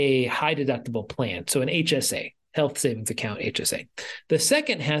a high deductible plan, so an HSA. health savings account, HSA. The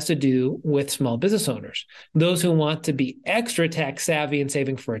second has to do with small business owners. Those who want to be extra tax savvy and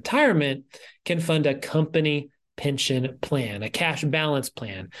saving for retirement can fund a company pension plan, a cash balance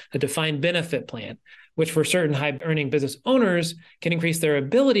plan, a defined benefit plan, which for certain high-earning business owners can increase their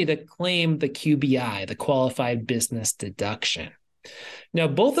ability to claim the QBI, the qualified business deduction. Now,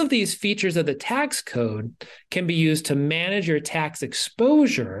 both of these features of the tax code can be used to manage your tax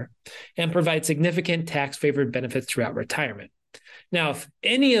exposure and provide significant tax-favored benefits throughout retirement. Now, if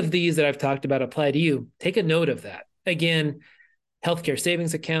any of these that I've talked about apply to you, take a note of that. Again, healthcare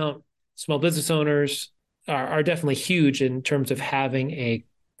savings account, small business owners are definitely huge in terms of having a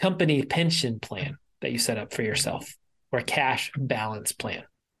company pension plan that you set up for yourself, or a cash balance plan.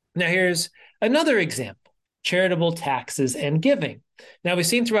 Now, here's another example. Charitable taxes and giving. Now, we've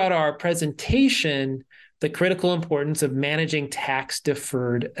seen throughout our presentation the critical importance of managing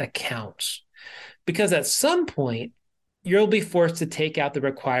tax-deferred accounts, because at some point, you'll be forced to take out the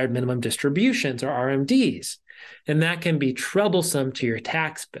required minimum distributions, or RMDs, and that can be troublesome to your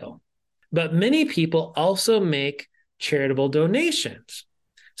tax bill. But many people also make charitable donations,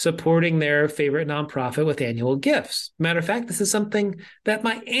 supporting their favorite nonprofit with annual gifts. Matter of fact, this is something that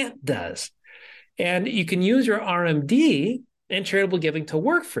my aunt does. And you can use your RMD and charitable giving to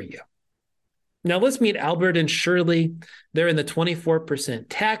work for you. Now let's meet Albert and Shirley. They're in the 24%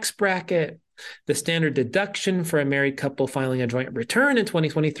 tax bracket. The standard deduction for a married couple filing a joint return in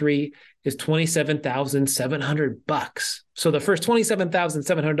 2023 is $27,700. So the first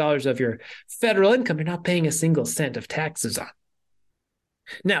 $27,700 of your federal income, you're not paying a single cent of taxes on.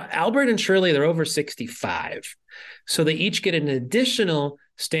 Now, Albert and Shirley, they're over 65. So they each get an additional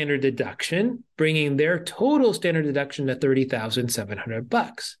standard deduction, bringing their total standard deduction to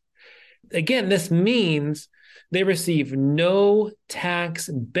 $30,700. Again, this means they receive no tax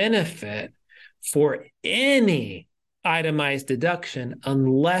benefit for any itemized deduction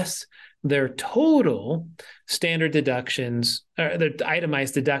unless their total standard deductions, or their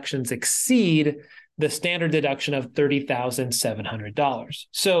itemized deductions, exceed the standard deduction of $30,700.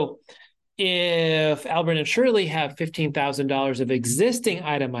 So if Albert and Shirley have $15,000 of existing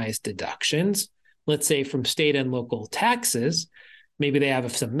itemized deductions, let's say from state and local taxes, maybe they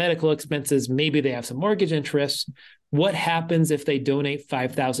have some medical expenses, maybe they have some mortgage interests, what happens if they donate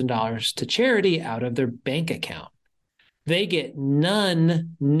 $5,000 to charity out of their bank account? They get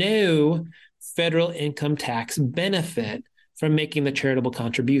no federal income tax benefit from making the charitable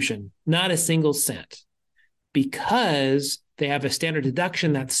contribution, not a single cent, because they have a standard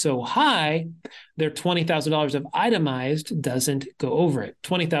deduction that's so high, their $20,000 of itemized doesn't go over it.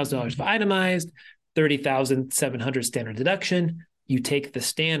 $20,000 of itemized, $30,700 standard deduction, you take the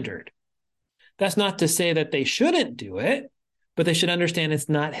standard. That's not to say that they shouldn't do it, but they should understand it's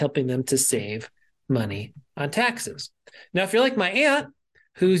not helping them to save money on taxes. Now, if you're like my aunt,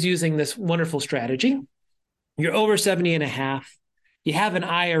 who's using this wonderful strategy, you're over 70 and a half, you have an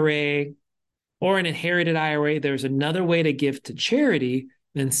IRA or an inherited IRA, there's another way to give to charity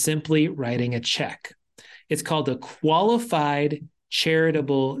than simply writing a check. It's called a qualified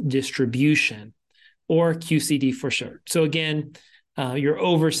charitable distribution, or QCD for short. So again, you're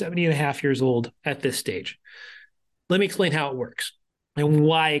over 70 and a half years old at this stage. Let me explain how it works and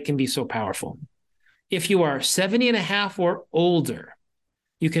why it can be so powerful. If you are 70 and a half or older,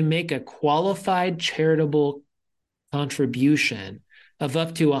 you can make a qualified charitable contribution of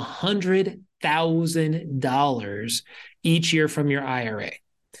up to $100,000 each year from your IRA.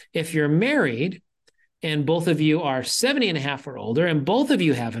 If you're married and both of you are 70 and a half or older and both of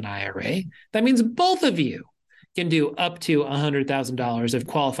you have an IRA, that means both of you can do up to $100,000 of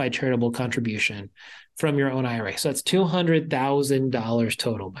qualified charitable contribution from your own IRA. So that's $200,000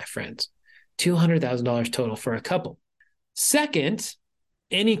 total, my friends. $200,000 total for a couple. Second,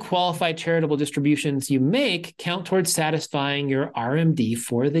 any qualified charitable distributions you make count towards satisfying your RMD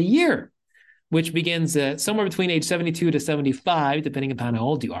for the year, which begins somewhere between age 72 to 75, depending upon how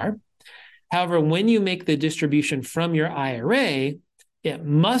old you are. However, when you make the distribution from your IRA, it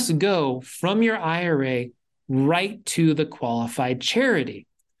must go from your IRA right to the qualified charity.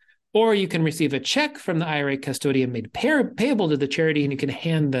 Or you can receive a check from the IRA custodian made payable to the charity, and you can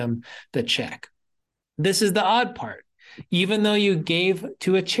hand them the check. This is the odd part. Even though you gave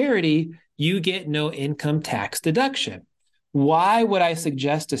to a charity, you get no income tax deduction. Why would I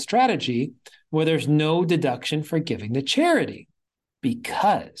suggest a strategy where there's no deduction for giving to charity?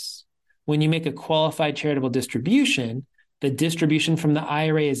 Because when you make a qualified charitable distribution, the distribution from the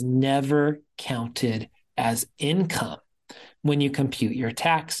IRA is never counted as income when you compute your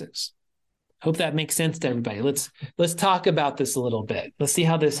taxes. Hope that makes sense to everybody. Let's talk about this a little bit. Let's see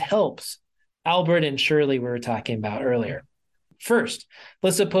how this helps Albert and Shirley we were talking about earlier. First,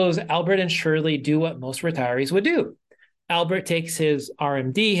 let's suppose Albert and Shirley do what most retirees would do. Albert takes his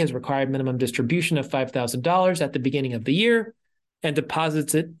RMD, his required minimum distribution of $5,000 at the beginning of the year, and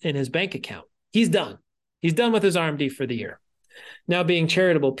deposits it in his bank account. He's done. He's done with his RMD for the year. Now, being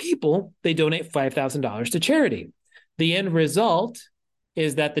charitable people, they donate $5,000 to charity. The end result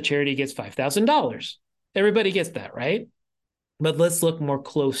is that the charity gets $5,000. Everybody gets that, right? But let's look more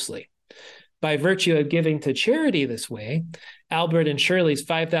closely. By virtue of giving to charity this way, Albert and Shirley's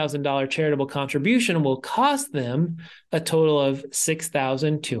 $5,000 charitable contribution will cost them a total of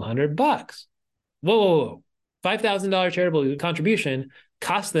 $6,200. Whoa. $5,000 charitable contribution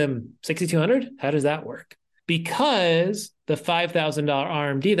cost them $6,200? How does that work? Because the $5,000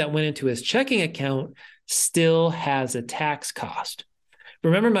 RMD that went into his checking account still has a tax cost.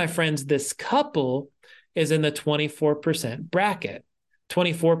 Remember, my friends, this couple is in the 24% bracket.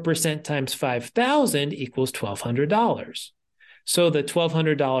 24% times 5,000 equals $1,200. So the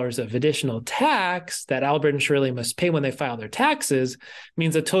 $1,200 of additional tax that Albert and Shirley must pay when they file their taxes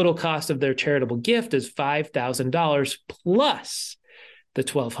means the total cost of their charitable gift is $5,000 plus the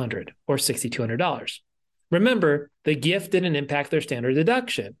 $1,200 or $6,200. Remember, the gift didn't impact their standard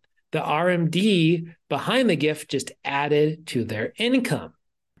deduction. The RMD behind the gift just added to their income.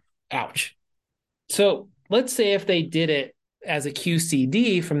 Ouch. So let's say if they did it as a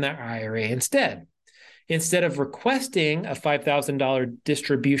QCD from their IRA instead. Instead of requesting a $5,000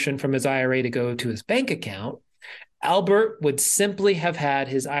 distribution from his IRA to go to his bank account, Albert would simply have had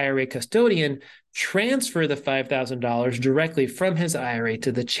his IRA custodian transfer the $5,000 directly from his IRA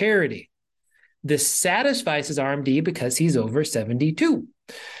to the charity. This satisfies his RMD because he's over 72.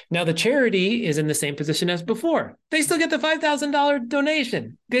 Now, the charity is in the same position as before. They still get the $5,000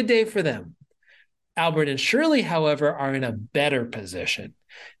 donation. Good day for them. Albert and Shirley, however, are in a better position.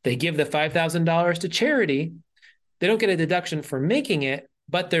 They give the $5,000 to charity. They don't get a deduction for making it,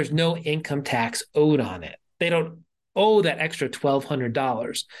 but there's no income tax owed on it. They don't owe that extra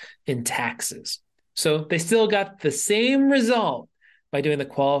 $1,200 in taxes. So they still got the same result by doing the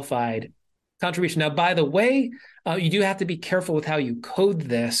qualified contribution. Now, by the way, you do have to be careful with how you code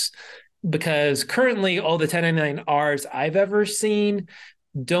this, because currently all the 1099-Rs I've ever seen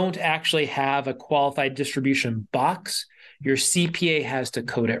don't actually have a qualified distribution box. Your CPA has to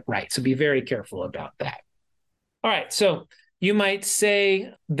code it right. So be very careful about that. All right. So you might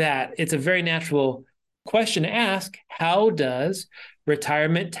say that it's a very natural question to ask, how does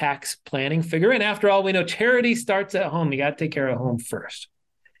retirement tax planning figure in? After all, we know charity starts at home. You got to take care of home first.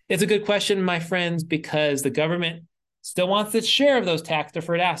 It's a good question, my friends, because the government still wants its share of those tax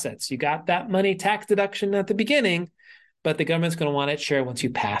deferred assets. You got that money tax deduction at the beginning, but the government's going to want its share once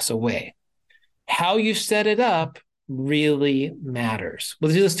you pass away. How you set it up really matters.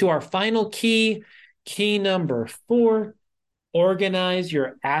 We'll do this to our final key number 4, organize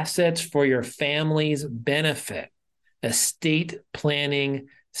your assets for your family's benefit. Estate planning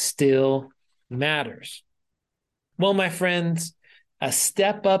still matters. Well, my friends, a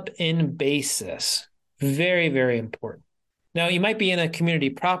step up in basis, very, very important. Now, you might be in a community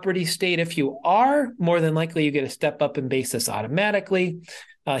property state. If you are, more than likely you get a step up in basis automatically.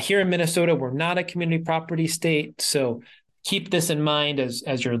 Here in Minnesota, we're not a community property state, so keep this in mind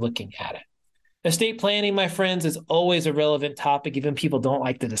as you're looking at it. Estate planning, my friends, is always a relevant topic. Even people don't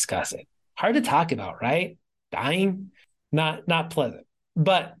like to discuss it. Hard to talk about, right? Dying, not pleasant.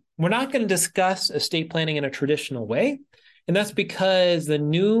 But we're not going to discuss estate planning in a traditional way, and that's because the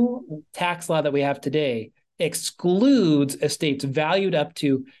new tax law that we have today excludes estates valued up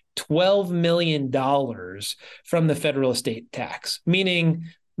to $12 million from the federal estate tax, meaning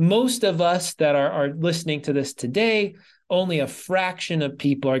most of us that are listening to this today, only a fraction of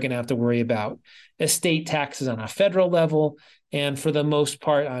people are going to have to worry about estate taxes on a federal level, and for the most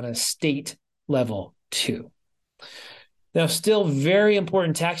part on a state level too. Now, still very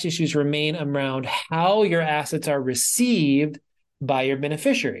important tax issues remain around how your assets are received by your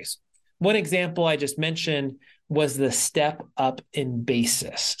beneficiaries. One example I just mentioned was the step up in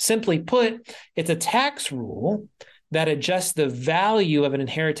basis. Simply put, it's a tax rule that adjusts the value of an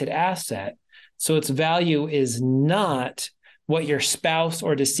inherited asset so its value is not what your spouse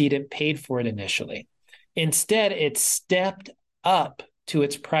or decedent paid for it initially. Instead, it's stepped up to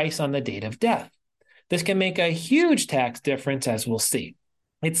its price on the date of death. This can make a huge tax difference, as we'll see.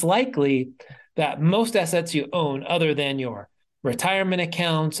 It's likely that most assets you own, other than your retirement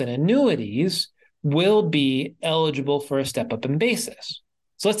accounts and annuities, will be eligible for a step-up in basis.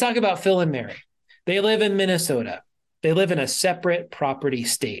 So let's talk about Phil and Mary. They live in Minnesota. They live in a separate property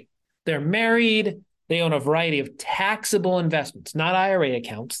state. They're married. They own a variety of taxable investments, not IRA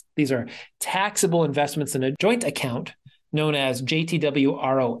accounts. These are taxable investments in a joint account known as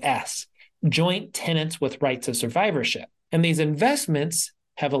JTWROS, Joint Tenants with Rights of Survivorship. And these investments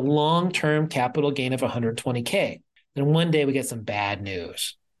have a long-term capital gain of 120K. And one day we get some bad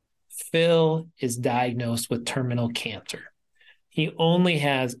news. Phil is diagnosed with terminal cancer. He only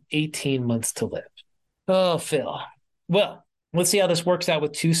has 18 months to live. Oh, Phil. Well, let's see how this works out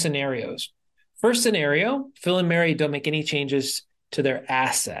with two scenarios. First scenario, Phil and Mary don't make any changes to their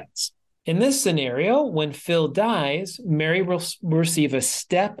assets. In this scenario, when Phil dies, Mary will receive a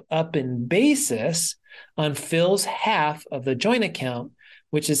step up in basis on Phil's half of the joint account,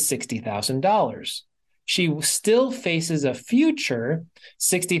 which is $60,000. She still faces a future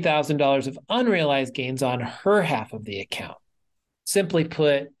 $60,000 of unrealized gains on her half of the account. Simply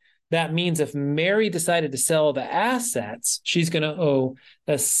put, that means if Mary decided to sell the assets, she's going to owe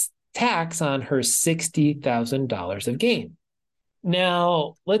a tax on her $60,000 of gain.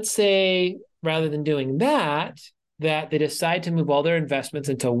 Now, let's say rather than doing that they decide to move all their investments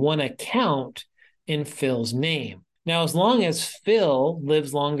into one account in Phil's name. Now, as long as Phil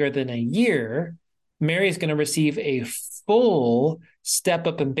lives longer than a year, Mary is going to receive a full step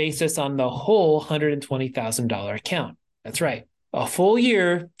up in basis on the whole $120,000 account. That's right. A full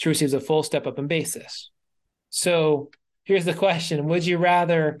year, she receives a full step up in basis. So here's the question. Would you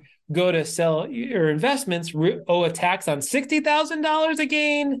rather go to sell your investments, owe a tax on $60,000 a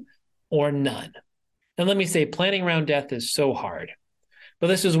gain, or none? And let me say, planning around death is so hard. But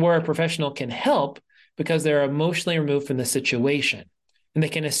this is where a professional can help because they're emotionally removed from the situation. And they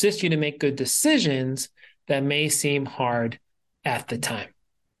can assist you to make good decisions that may seem hard at the time.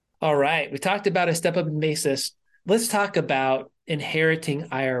 All right, we talked about a step up in basis. Let's talk about inheriting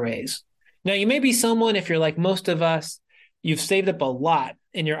IRAs. Now, you may be someone, if you're like most of us, you've saved up a lot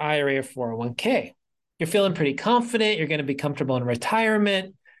in your IRA or 401k. You're feeling pretty confident. You're going to be comfortable in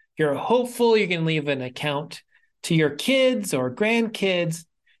retirement. You're hopeful you're going to leave an account to your kids or grandkids.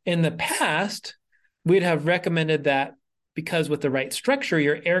 In the past, we'd have recommended that because with the right structure,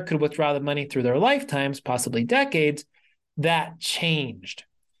 your heir could withdraw the money through their lifetimes, possibly decades. That changed.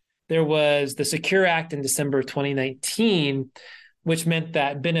 There was the Secure Act in December 2019, which meant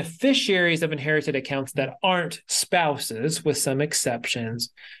that beneficiaries of inherited accounts that aren't spouses, with some exceptions,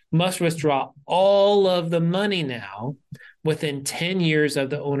 must withdraw all of the money now within 10 years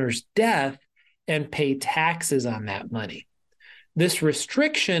of the owner's death and pay taxes on that money. This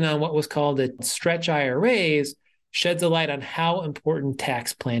restriction on what was called a stretch IRAs sheds a light on how important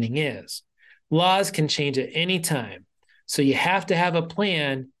tax planning is. Laws can change at any time, so you have to have a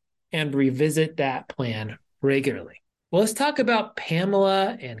plan and revisit that plan regularly. Well, let's talk about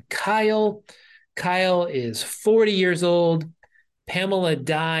Pamela and Kyle. Kyle is 40 years old. Pamela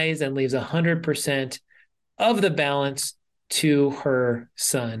dies and leaves 100% of the balance to her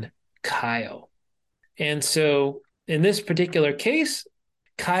son, Kyle. And so in this particular case,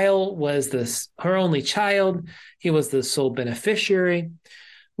 Kyle was her only child. He was the sole beneficiary.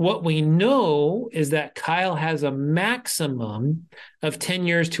 What we know is that Kyle has a maximum of 10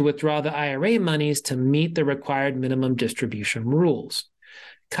 years to withdraw the IRA monies to meet the required minimum distribution rules.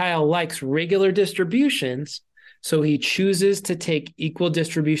 Kyle likes regular distributions, so he chooses to take equal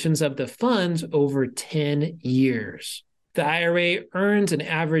distributions of the funds over 10 years. The IRA earns an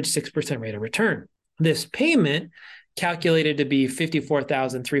average 6% rate of return. This payment, calculated to be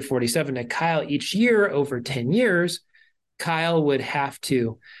 $54,347 to Kyle each year over 10 years, Kyle would have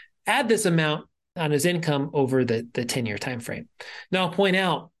to add this amount on his income over the 10-year time frame. Now, I'll point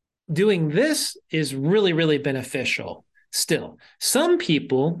out, doing this is really, really beneficial still. Some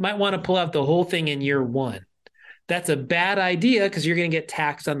people might want to pull out the whole thing in year one. That's a bad idea because you're going to get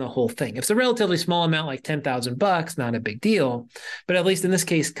taxed on the whole thing. If it's a relatively small amount like $10,000, not a big deal. But at least in this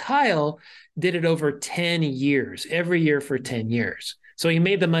case, Kyle did it over 10 years, every year for 10 years. So he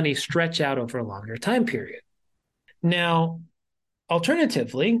made the money stretch out over a longer time period. Now,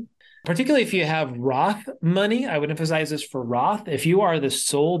 alternatively, particularly if you have Roth money, I would emphasize this for Roth. If you are the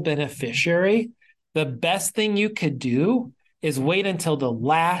sole beneficiary, the best thing you could do is wait until the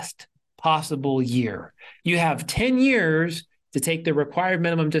last possible year. You have 10 years to take the required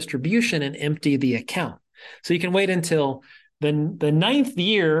minimum distribution and empty the account. So you can wait until the ninth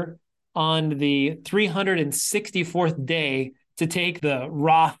year on the 364th day to take the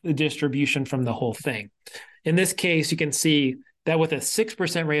Roth distribution from the whole thing. In this case, you can see that with a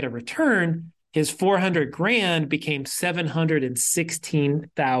 6% rate of return, his $400,000 became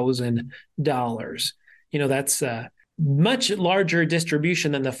 $716,000. That's a much larger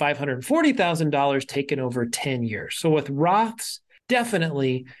distribution than the $540,000 taken over 10 years. So with Roths,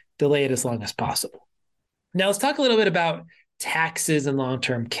 definitely delay it as long as possible. Now let's talk a little bit about taxes and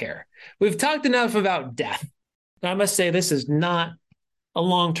long-term care. We've talked enough about death. Now I must say this is not a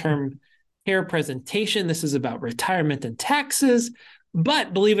long-term care presentation. This is about retirement and taxes,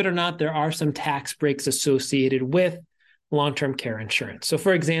 but believe it or not, there are some tax breaks associated with long-term care insurance. So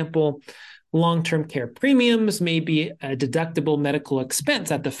for example, long-term care premiums may be a deductible medical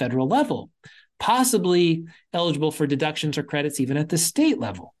expense at the federal level, possibly eligible for deductions or credits even at the state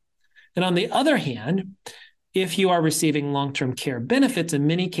level. And on the other hand, if you are receiving long-term care benefits, in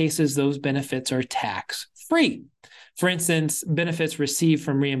many cases, those benefits are tax-free. For instance, benefits received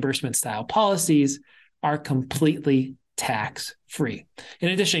from reimbursement-style policies are completely tax-free. In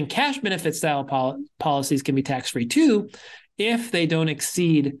addition, cash benefit-style policies can be tax-free too if they don't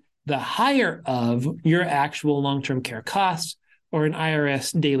exceed the higher of your actual long-term care costs or an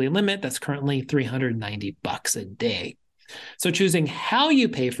IRS daily limit that's currently $390 a day. So choosing how you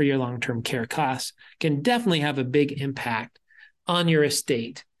pay for your long-term care costs can definitely have a big impact on your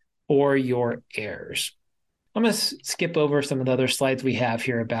estate or your heirs. I'm going to skip over some of the other slides we have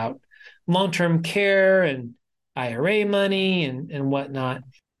here about long-term care and IRA money and whatnot.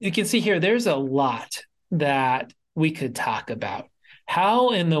 You can see here, there's a lot that we could talk about.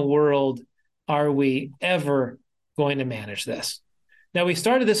 How in the world are we ever going to manage this? Now, we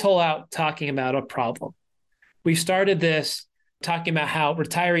started this whole out talking about a problem. We started this talking about how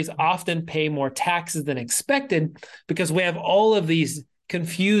retirees often pay more taxes than expected because we have all of these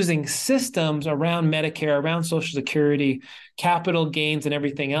confusing systems around Medicare, around Social Security, capital gains, and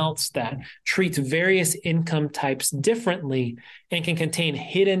everything else that treats various income types differently and can contain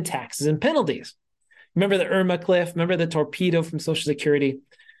hidden taxes and penalties. Remember the Irma cliff? Remember the torpedo from Social Security?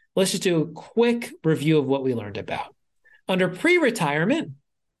 Let's just do a quick review of what we learned about. Under pre-retirement,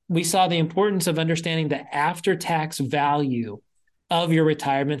 we saw the importance of understanding the after-tax value of your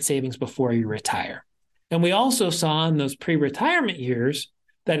retirement savings before you retire. And we also saw in those pre-retirement years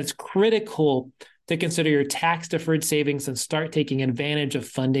that it's critical to consider your tax-deferred savings and start taking advantage of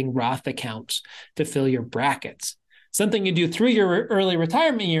funding Roth accounts to fill your brackets, something you do through your early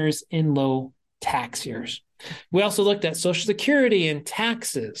retirement years in low tax years. We also looked at Social Security and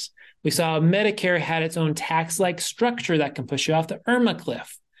taxes. We saw Medicare had its own tax-like structure that can push you off the Irma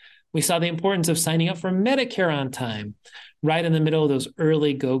cliff. We saw the importance of signing up for Medicare on time, right in the middle of those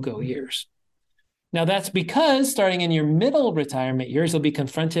early go-go years. Now, that's because starting in your middle retirement years, you'll be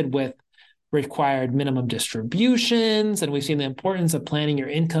confronted with required minimum distributions, and we've seen the importance of planning your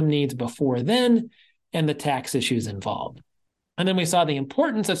income needs before then and the tax issues involved. And then we saw the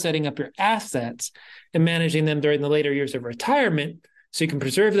importance of setting up your assets and managing them during the later years of retirement so you can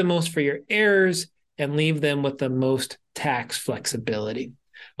preserve the most for your heirs and leave them with the most tax flexibility.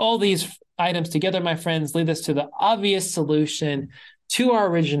 All these items together, my friends, lead us to the obvious solution to our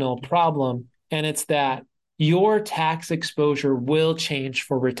original problem, and it's that your tax exposure will change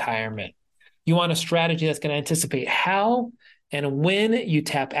for retirement. You want a strategy that's going to anticipate how and when you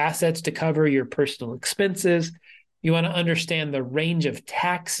tap assets to cover your personal expenses. You want to understand the range of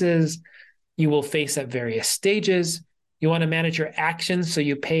taxes you will face at various stages. You want to manage your actions so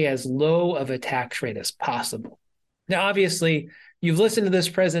you pay as low of a tax rate as possible. Now, obviously, you've listened to this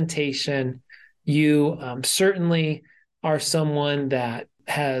presentation. You certainly are someone that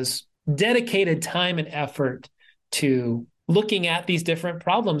has dedicated time and effort to looking at these different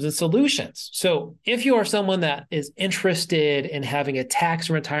problems and solutions. So if you are someone that is interested in having a tax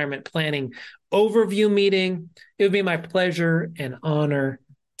and retirement planning overview meeting, it would be my pleasure and honor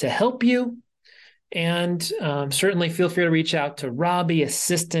to help you. And certainly feel free to reach out to Robbie,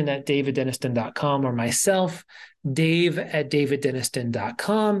 assistant at daviddenniston.com, or myself, Dave at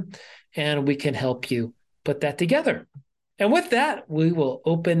daviddenniston.com, and we can help you put that together. And with that, we will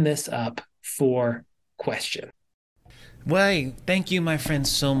open this up for questions. Well, thank you, my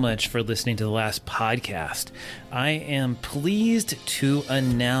friends, so much for listening to the last podcast. I am pleased to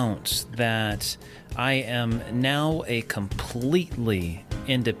announce that I am now a completely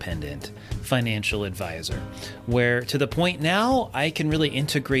independent financial advisor, where to the point now I can really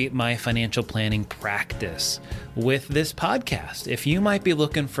integrate my financial planning practice with this podcast. If you might be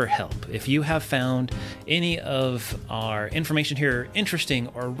looking for help, if you have found any of our information here interesting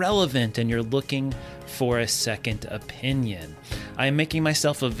or relevant and you're looking for a second opinion, I am making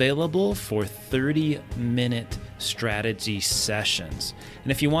myself available for 30-minute strategy sessions.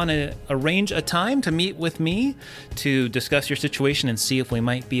 And if you want to arrange a time to meet with me to discuss your situation and see if we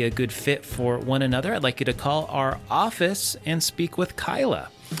might be a good fit for one another, I'd like you to call our office and speak with Kyla.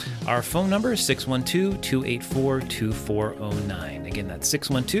 Our phone number is 612-284-2409. Again, that's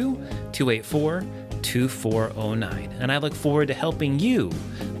 612-284-2409. And I look forward to helping you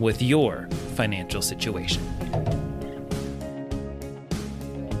with your financial situation.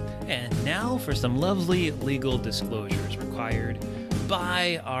 And now for some lovely legal disclosures required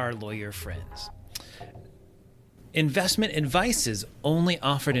by our lawyer friends. Investment advice is only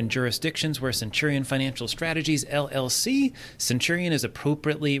offered in jurisdictions where Centurion Financial Strategies, LLC, Centurion is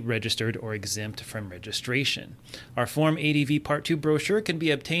appropriately registered or exempt from registration. Our Form ADV Part 2 brochure can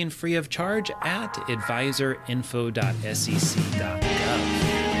be obtained free of charge at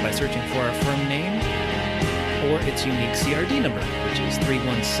advisorinfo.sec.gov by searching for our firm name or its unique CRD number, which is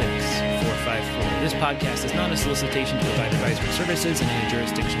 316454. This podcast is not a solicitation to provide advisory services in any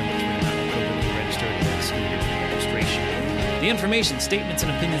jurisdiction in which we are not appropriately registered or excluded from registration. The information, statements,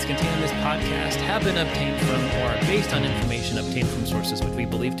 and opinions contained in this podcast have been obtained from or are based on information obtained from sources which we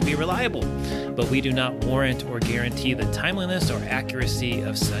believe to be reliable, but we do not warrant or guarantee the timeliness or accuracy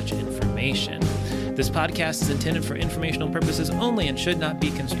of such information. This podcast is intended for informational purposes only and should not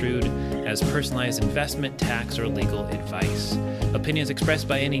be construed as personalized investment, tax, or legal advice. Opinions expressed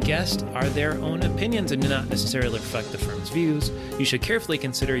by any guest are their own opinions and do not necessarily reflect the firm's views. You should carefully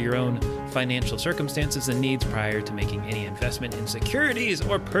consider your own financial circumstances and needs prior to making any investment in securities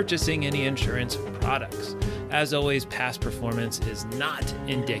or purchasing any insurance products. As always, past performance is not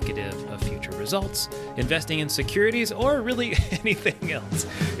indicative of future results. Investing in securities or really anything else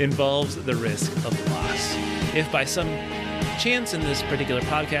involves the risk of loss. If by some chance in this particular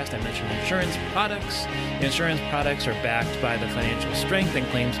podcast I mentioned insurance products are backed by the financial strength and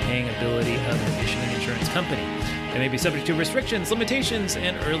claims paying ability of the issuing insurance company. They may be subject to restrictions, limitations,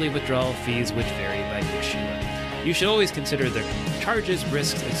 and early withdrawal fees which vary by issuer. You should always consider the charges,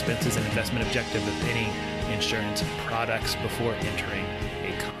 risks, expenses, and investment objective of any insurance products before entering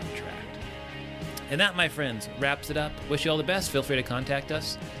a contract. And that, my friends, wraps it up. Wish you all the best. Feel free to contact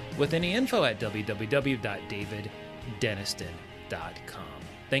us with any info at www.daviddenniston.com.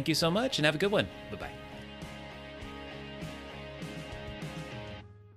 Thank you so much and have a good one. Bye-bye.